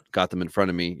haven't got them in front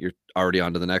of me. You're already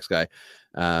on to the next guy.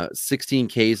 16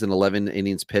 Ks and 11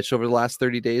 innings pitched over the last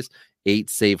 30 days. 8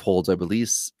 save holds. I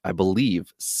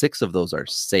believe 6 of those are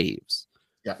saves.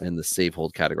 Yeah. In the save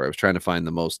hold category. I was trying to find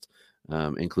the most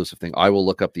inclusive thing. I will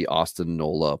look up the Austin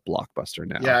Nola blockbuster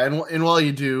now. Yeah, and while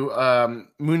you do,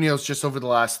 Munoz just over the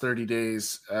last 30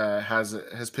 days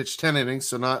has pitched 10 innings,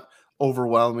 so not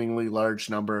overwhelmingly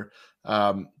large number.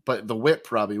 But the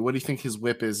whip, Robbie, what do you think his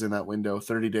whip is in that window?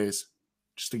 30 days,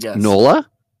 just a guess. Nola?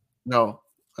 No,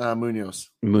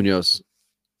 Munoz. I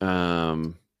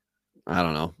don't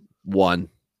know. 1.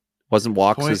 Wasn't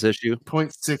walks his issue?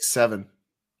 0.67.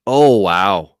 Oh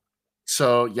wow.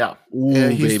 So yeah. Ooh,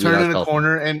 he's turning a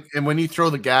corner, and when you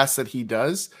throw the gas that he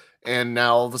does, and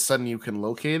now all of a sudden you can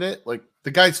locate it, like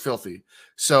the guy's filthy.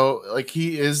 So like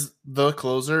he is the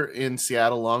closer in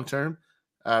Seattle long term.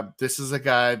 This is a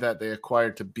guy that they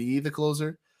acquired to be the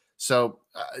closer. So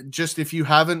just if you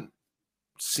haven't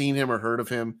seen him or heard of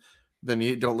him, then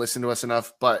you don't listen to us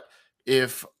enough. But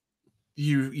if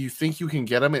you think you can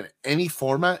get him in any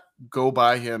format, go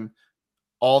buy him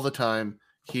all the time.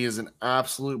 He is an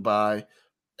absolute buy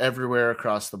everywhere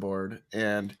across the board.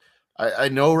 And I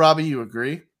know, Robbie, you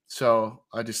agree. So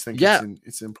I just think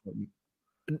it's important.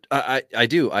 I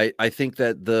do. I think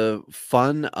that the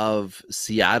fun of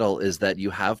Seattle is that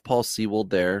you have Paul Sewald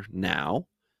there now,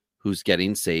 who's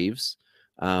getting saves.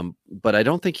 But I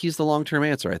don't think he's the long-term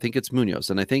answer. I think it's Munoz.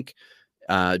 And I think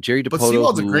Jerry Dipoto. But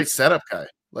Sewald's a great setup guy.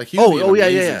 Like he's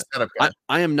setup guy.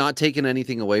 I am not taking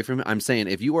anything away from him. I'm saying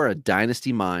if you are a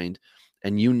dynasty mind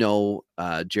and you know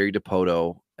Jerry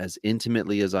Dipoto as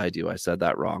intimately as I do, I said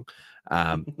that wrong.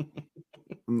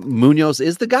 Munoz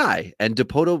is the guy, and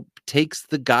Dipoto takes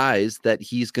the guys that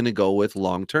he's going to go with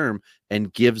long term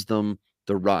and gives them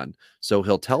the run. So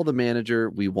he'll tell the manager,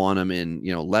 we want him in,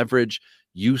 leverage.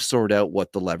 You sort out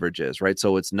what the leverage is, right?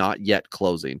 So it's not yet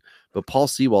closing. But Paul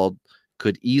Sewald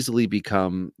could easily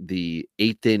become the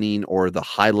 8th inning or the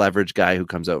high leverage guy who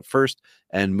comes out first,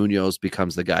 and Munoz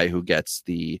becomes the guy who gets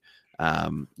the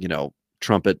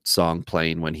trumpet song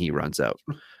playing when he runs out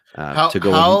to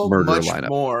go how and murder much a lineup.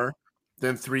 More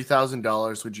than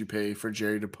 $3,000 would you pay for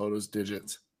Jerry DePoto's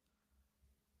digits?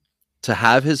 To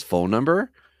have his phone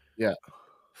number? Yeah.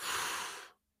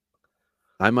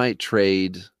 I might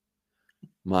trade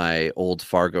my old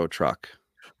Fargo truck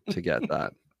to get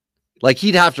that. Like,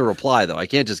 he'd have to reply, though. I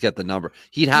can't just get the number.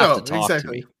 He'd have to talk to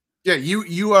me. Yeah,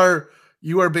 you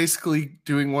are basically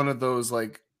doing one of those,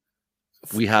 like,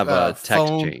 we have a text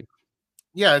chain.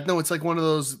 Yeah, no, it's like one of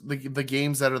those the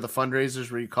games that are the fundraisers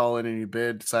where you call in and you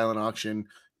bid, silent auction.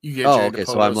 You get okay.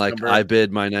 So I'm like, number. I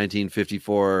bid my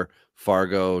 1954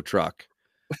 Fargo truck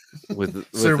with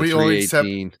so we only accept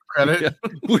credit. Yeah.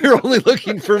 We're only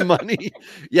looking for money.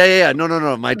 Yeah.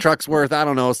 No. My truck's worth, I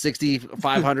don't know,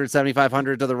 6,500,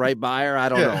 7,500 to the right buyer. I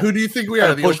don't know. Who do you think we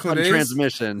are? The Oakland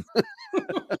transmission.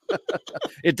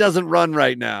 It doesn't run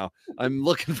right now. I'm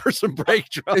looking for some brake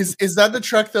drums. Is that the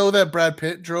truck though that Brad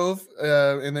Pitt drove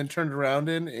and then turned around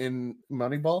in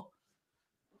Moneyball?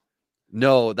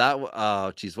 No,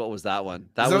 that geez, what was that one?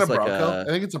 That was a like Bronco? I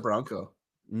think it's a Bronco.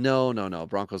 No.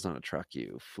 Bronco's not a truck,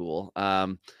 you fool.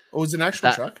 It's an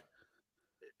actual truck.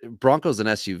 Bronco's an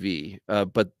SUV,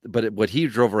 but what he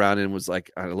drove around in was like,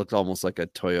 it looked almost like a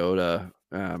Toyota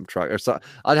truck or so.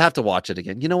 I'd have to watch it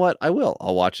again. You know what?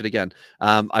 I'll watch it again.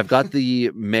 I've got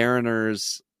the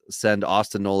Mariners send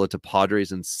Austin Nola to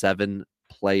Padres in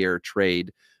 7-player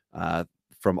trade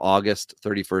from August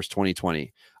 31st,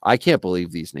 2020. I can't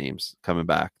believe these names coming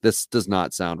back. This does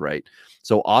not sound right.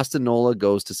 So Austin Nola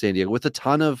goes to San Diego with a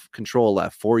ton of control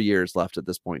left, 4 years left at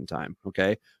this point in time.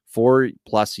 Okay.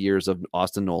 4+ years of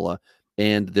Austin Nola,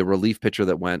 and the relief pitcher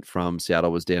that went from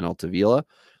Seattle was Dan Altavilla.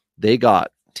 They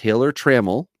got Taylor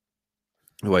Trammell,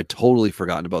 who I'd totally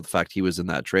forgotten about the fact he was in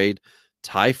that trade,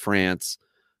 Ty France,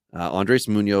 Andres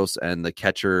Munoz, and the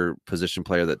catcher position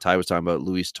player that Ty was talking about,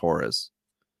 Luis Torres.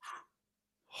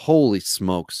 Holy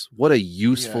smokes. What a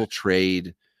useful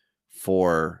trade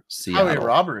for Seattle. Highway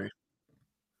robbery.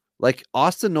 Like,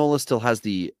 Austin Nola still has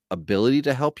the ability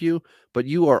to help you, but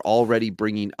you are already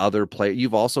bringing other players.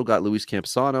 You've also got Luis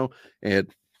Campusano and,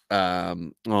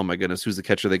 oh my goodness, who's the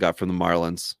catcher they got from the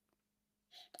Marlins?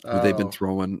 Who they've been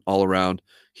throwing all around.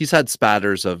 He's had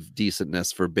spatters of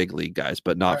decentness for big league guys,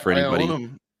 but not for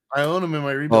anybody. I own him in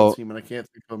my rebuild team, and I can't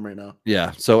think of him right now.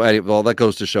 Yeah. So, well, that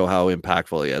goes to show how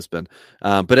impactful he has been.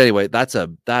 But anyway,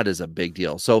 that is a big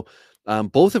deal. So,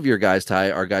 both of your guys,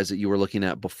 Ty, are guys that you were looking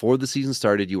at before the season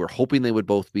started. You were hoping they would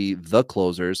both be the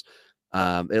closers.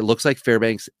 It looks like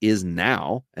Fairbanks is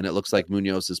now, and it looks like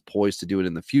Munoz is poised to do it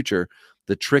in the future.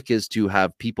 The trick is to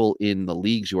have people in the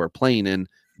leagues you are playing in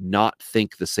not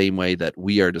think the same way that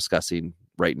we are discussing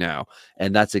right now.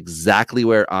 And that's exactly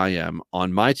where I am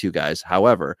on my two guys.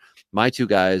 However, my two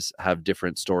guys have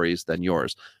different stories than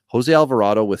yours. Jose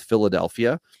Alvarado with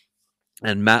Philadelphia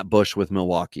and Matt Bush with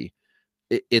Milwaukee.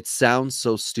 It sounds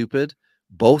so stupid.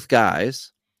 Both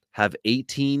guys have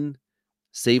 18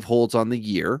 save holds on the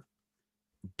year.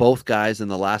 Both guys in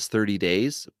the last 30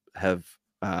 days have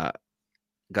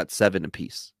got 7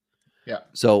 apiece. Yeah.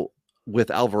 So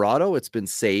with Alvarado, it's been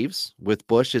saves. With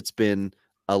Bush, it's been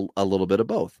a little bit of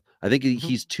both. I think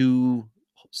he's 2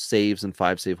 saves and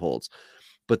 5 save holds.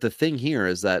 But the thing here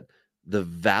is that the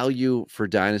value for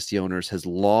dynasty owners has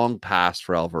long passed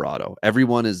for Alvarado.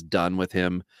 Everyone is done with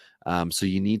him. So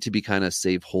you need to be kind of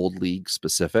save hold league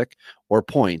specific, or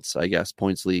points. I guess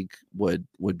points league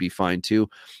would be fine too.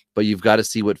 But you've got to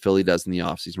see what Philly does in the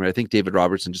offseason, right? I think David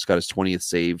Robertson just got his 20th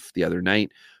save the other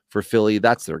night for Philly.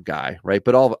 That's their guy, right?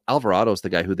 But Alvarado is the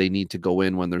guy who they need to go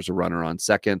in when there's a runner on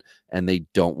second, and they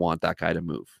don't want that guy to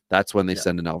move. That's when they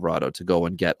send in Alvarado to go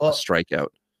and get a strikeout.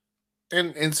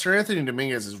 And Sir Anthony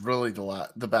Dominguez is really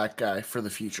the back guy for the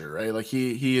future, right? Like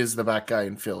he is the back guy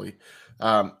in Philly.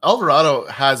 Alvarado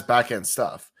has back end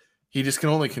stuff. He just can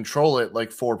only control it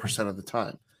like 4% of the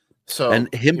time. So,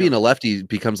 and him being a lefty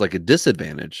becomes like a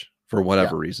disadvantage for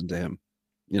whatever reason to him.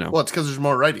 Well, it's because there's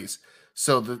more righties.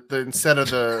 So the instead of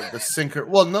the sinker,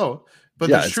 but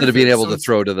instead of being able to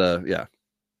throw to the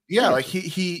like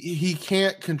he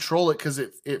can't control it because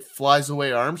it flies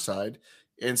away arm side.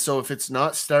 And so if it's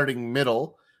not starting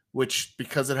middle, which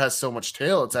because it has so much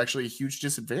tail, it's actually a huge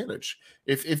disadvantage.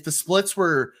 If the splits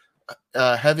were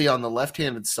heavy on the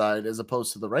left-handed side as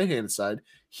opposed to the right-handed side,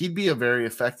 he'd be a very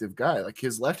effective guy. Like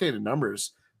his left-handed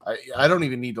numbers I don't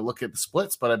even need to look at the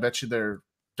splits, but I bet you they're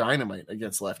dynamite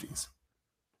against lefties.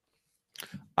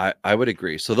 I would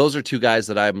agree. So those are two guys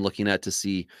that I'm looking at to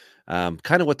see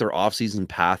kind of what their offseason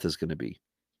path is going to be.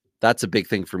 That's a big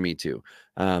thing for me too.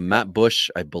 Matt Bush,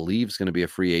 I believe, is going to be a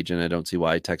free agent. I don't see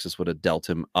why Texas would have dealt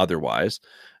him otherwise.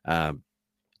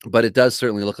 But it does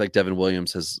certainly look like Devin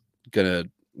Williams is going to,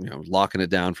 locking it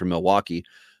down for Milwaukee.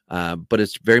 But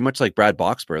it's very much like Brad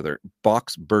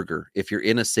Boxberger. If you're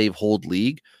in a save hold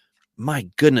league, my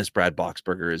goodness, Brad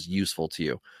Boxberger is useful to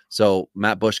you. So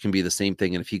Matt Bush can be the same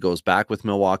thing. And if he goes back with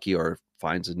Milwaukee or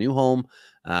finds a new home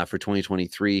for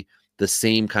 2023, the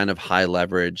same kind of high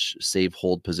leverage save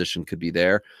hold position could be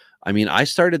there. I mean, I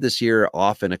started this year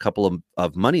off in a couple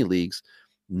of money leagues,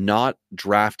 not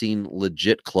drafting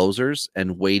legit closers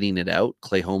and waiting it out.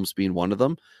 Clay Holmes being one of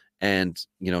them. And,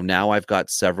 now I've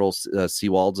got several,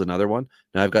 Seawald's another one.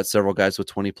 Now I've got several guys with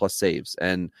 20 plus saves,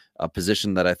 and a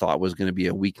position that I thought was going to be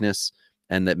a weakness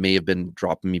and that may have been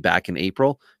dropping me back in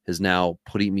April is now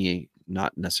putting me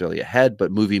not necessarily ahead,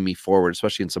 but moving me forward,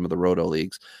 especially in some of the roto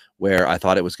leagues where I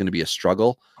thought it was going to be a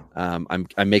struggle. I'm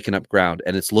making up ground,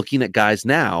 and it's looking at guys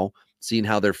now, seeing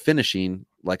how they're finishing,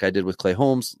 like I did with Clay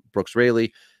Holmes, Brooks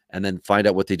Raley, and then find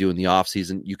out what they do in the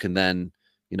offseason. You can then,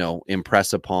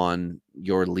 impress upon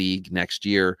your league next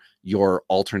year, your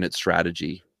alternate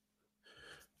strategy.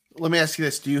 Let me ask you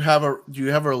this. Do you have a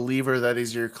reliever that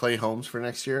is your Clay Holmes for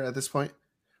next year at this point?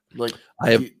 Like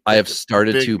I've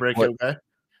started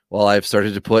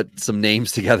to put some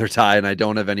names together, Ty, and I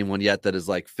don't have anyone yet that is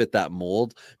like fit that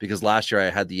mold, because last year I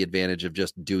had the advantage of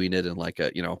just doing it in like a,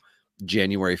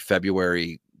 January,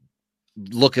 February,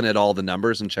 looking at all the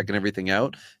numbers and checking everything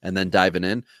out and then diving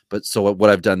in. But so what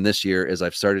I've done this year is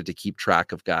I've started to keep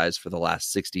track of guys for the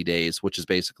last 60 days, which is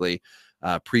basically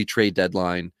pre-trade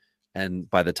deadline. And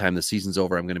by the time the season's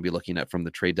over, I'm going to be looking at from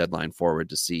the trade deadline forward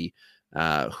to see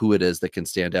who it is that can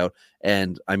stand out.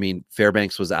 And I mean,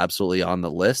 Fairbanks was absolutely on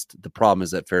the list. The problem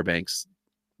is that Fairbanks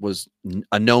was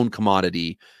a known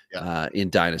commodity in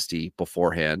Dynasty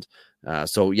beforehand.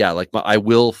 So yeah, like I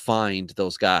will find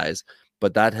those guys.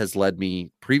 But that has led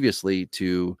me previously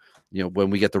to,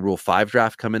 when we get the Rule 5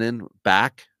 draft coming in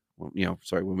back,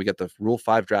 when we get the Rule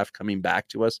 5 draft coming back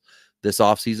to us this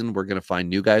offseason, we're going to find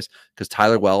new guys, because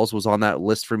Tyler Wells was on that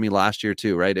list for me last year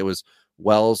too, right? It was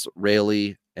Wells,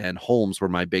 Raley, and Holmes were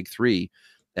my big three.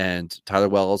 And Tyler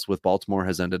Wells with Baltimore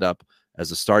has ended up as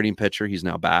a starting pitcher. He's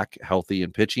now back healthy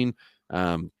and pitching.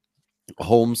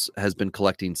 Holmes has been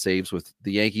collecting saves with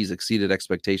the Yankees, exceeded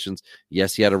expectations.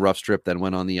 Yes, he had a rough strip, then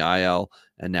went on the IL,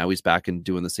 and now he's back and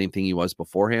doing the same thing he was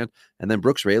beforehand. And then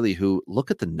Brooks Raley, who, look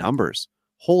at the numbers.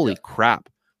 Holy crap.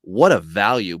 What a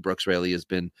value Brooks Raley has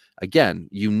been. Again,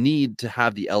 you need to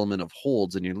have the element of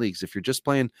holds in your leagues. If you're just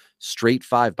playing straight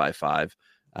 5x5,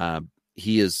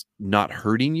 he is not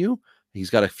hurting you. He's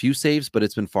got a few saves, but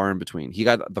it's been far in between. He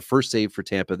got the first save for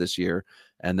Tampa this year,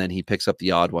 and then he picks up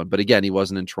the odd one. But again, he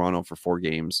wasn't in Toronto for 4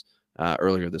 games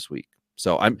earlier this week.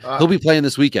 So he'll be playing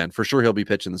this weekend. For sure, he'll be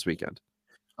pitching this weekend.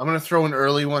 I'm going to throw an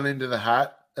early one into the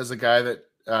hat as a guy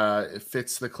that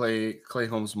fits the Clay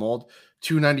Holmes mold.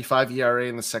 2.95 ERA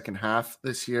in the second half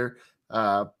this year,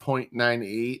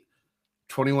 0.98,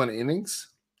 21 innings,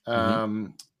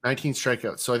 19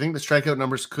 strikeouts. So I think the strikeout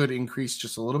numbers could increase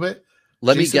just a little bit.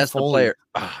 Let me guess Foley. The player.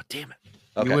 Oh, damn it.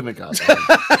 Okay. You wouldn't have got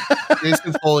that.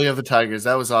 Jason Foley of the Tigers.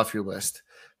 That was off your list.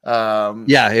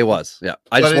 Yeah, it was. Yeah.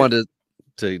 I just wanted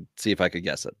to see if I could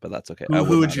guess it, but that's okay.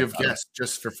 Who would you have guessed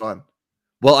just for fun?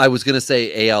 Well, I was going to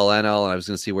say ALNL, and I was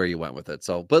going to see where you went with it.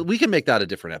 So, but we can make that a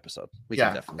different episode. We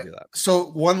can definitely do that.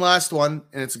 So one last one,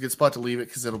 and it's a good spot to leave it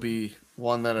because it'll be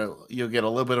one that you'll get a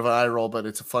little bit of an eye roll, but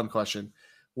it's a fun question.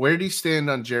 Where do you stand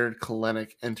on Jared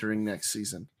Kelenic entering next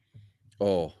season?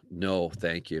 Oh, no,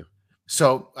 thank you.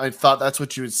 So I thought that's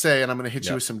what you would say, and I'm going to hit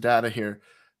you with some data here.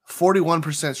 41%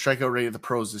 strikeout rate of the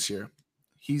pros this year.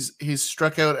 He's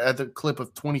struck out at the clip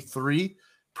of 23%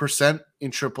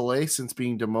 in AAA since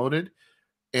being demoted,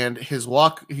 and his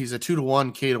walk, he's a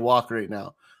 2-to-1 K to walk right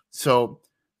now. So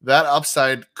that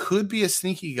upside could be a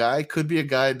sneaky guy, could be a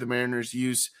guy the Mariners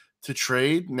use to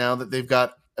trade now that they've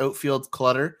got outfield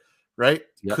clutter, right?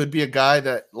 Yep. Could be a guy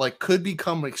that could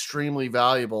become extremely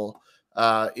valuable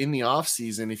in the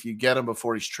offseason if you get him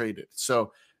before he's traded.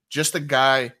 So just a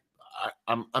guy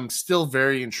I'm still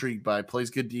very intrigued by. Plays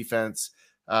good defense.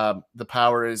 The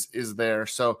power is there.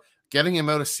 So getting him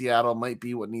out of Seattle might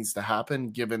be what needs to happen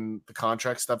given the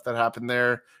contract stuff that happened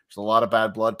there. There's a lot of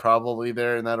bad blood probably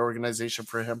there in that organization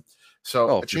for him.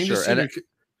 So a change of scenery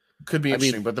could be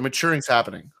interesting, but the maturing's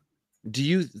happening. Do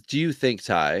you think,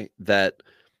 Ty, that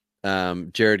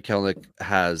Jared Kelenic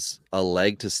has a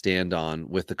leg to stand on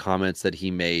with the comments that he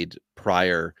made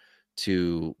prior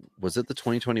to, was it the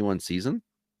 2021 season?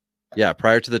 Yeah,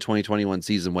 prior to the 2021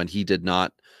 season when he did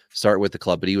not start with the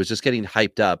club, but he was just getting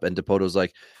hyped up. And Dipoto was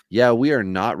like, yeah, we are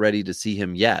not ready to see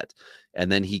him yet.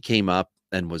 And then he came up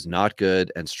and was not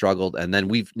good and struggled. And then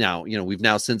we've now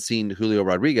since seen Julio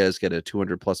Rodriguez get a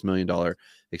 $200+ million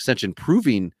extension,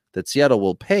 proving that Seattle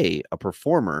will pay a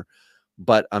performer.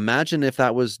 But imagine if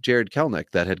that was Jared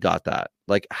Kelenic that had got that,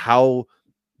 like how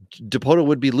Dipoto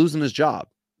would be losing his job.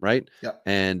 Right. Yeah.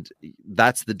 And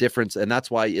that's the difference. And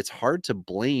that's why it's hard to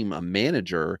blame a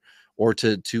manager or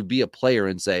to be a player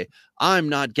and say, I'm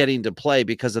not getting to play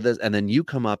because of this. And then you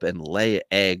come up and lay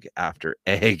egg after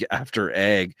egg after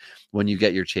egg when you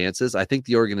get your chances. I think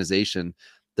the organization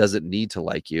doesn't need to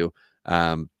like you.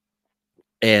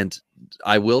 And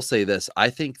I will say this.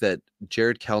 I think that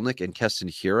Jared Kelenic and Keston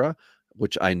Hiura,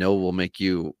 which I know will make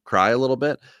you cry a little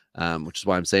bit, which is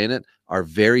why I'm saying it, are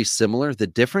very similar. The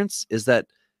difference is that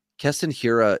Keston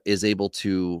Hiura is able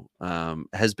to,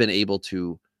 has been able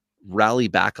to rally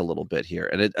back a little bit here.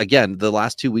 And again, the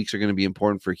last 2 weeks are going to be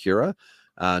important for Hiura.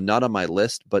 Not on my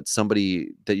list, but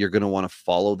somebody that you're going to want to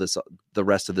follow the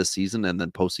rest of this season and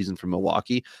then postseason for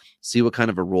Milwaukee, see what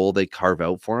kind of a role they carve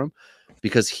out for him,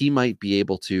 because he might be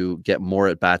able to get more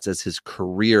at bats as his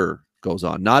career goes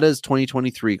on, not as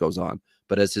 2023 goes on,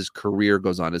 but as his career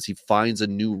goes on, as he finds a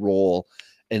new role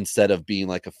instead of being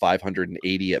like a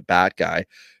 580 at bat guy.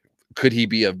 Could he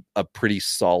be a pretty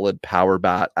solid power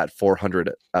bat at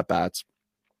 400 at bats?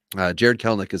 Jared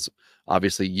Kelenic is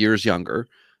obviously years younger,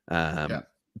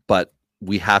 but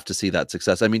we have to see that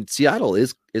success. I mean, Seattle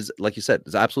is like you said,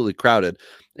 is absolutely crowded.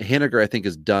 Haniger, I think,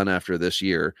 is done after this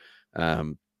year,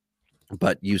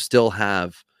 but you still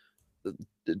have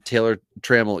Taylor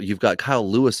Trammell. You've got Kyle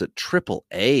Lewis at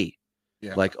AAA.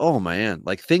 Yeah. Like, oh man,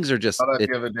 like things are just. I saw that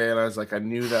the other day, and I was like, I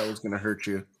knew that was going to hurt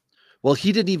you. Well,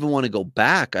 he didn't even want to go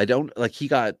back. I don't like. He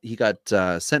got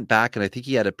sent back, and I think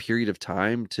he had a period of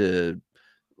time to.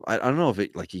 I don't know if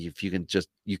it like if you can just,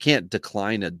 you can't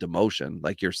decline a demotion.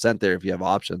 Like you're sent there if you have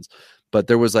options, but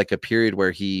there was like a period where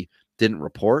he didn't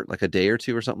report, like a day or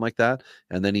two or something like that,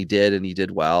 and then he did, and he did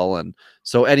well. And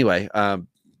so anyway,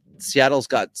 Seattle's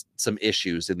got some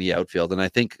issues in the outfield, and I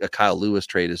think a Kyle Lewis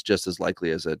trade is just as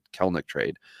likely as a Kelenic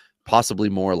trade, possibly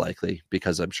more likely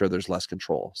because I'm sure there's less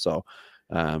control. So.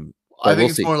 I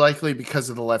think it's more likely because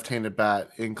of the left-handed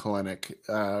bat in Kelenic.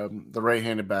 The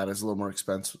right-handed bat is a little more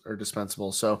expensive or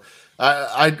dispensable. So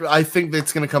I think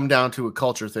that's going to come down to a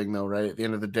culture thing, though, right? At the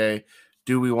end of the day,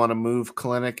 do we want to move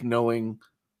Kelenic knowing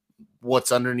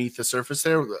what's underneath the surface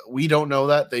there? We don't know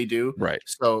that. They do. Right.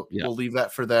 So we'll leave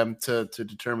that for them to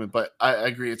determine. But I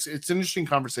agree. It's an interesting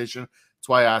conversation. That's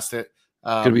why I asked it.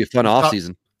 It's going to be a fun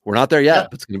offseason. We're not there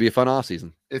yet, but it's going to be a fun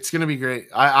offseason. It's going to be great.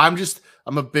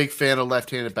 I'm a big fan of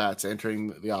left-handed bats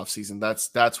entering the offseason.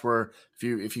 That's where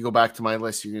if you go back to my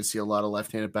list, you're going to see a lot of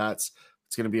left-handed bats.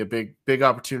 It's going to be a big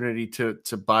opportunity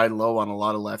to buy low on a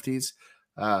lot of lefties.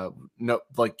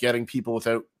 Like getting people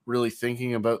without really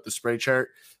thinking about the spray chart.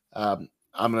 I'm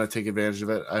going to take advantage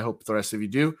of it. I hope the rest of you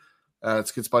do.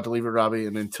 It's a good spot to leave it, Robbie.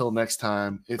 And until next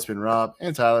time, it's been Rob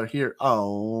and Tyler here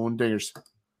on Dingers.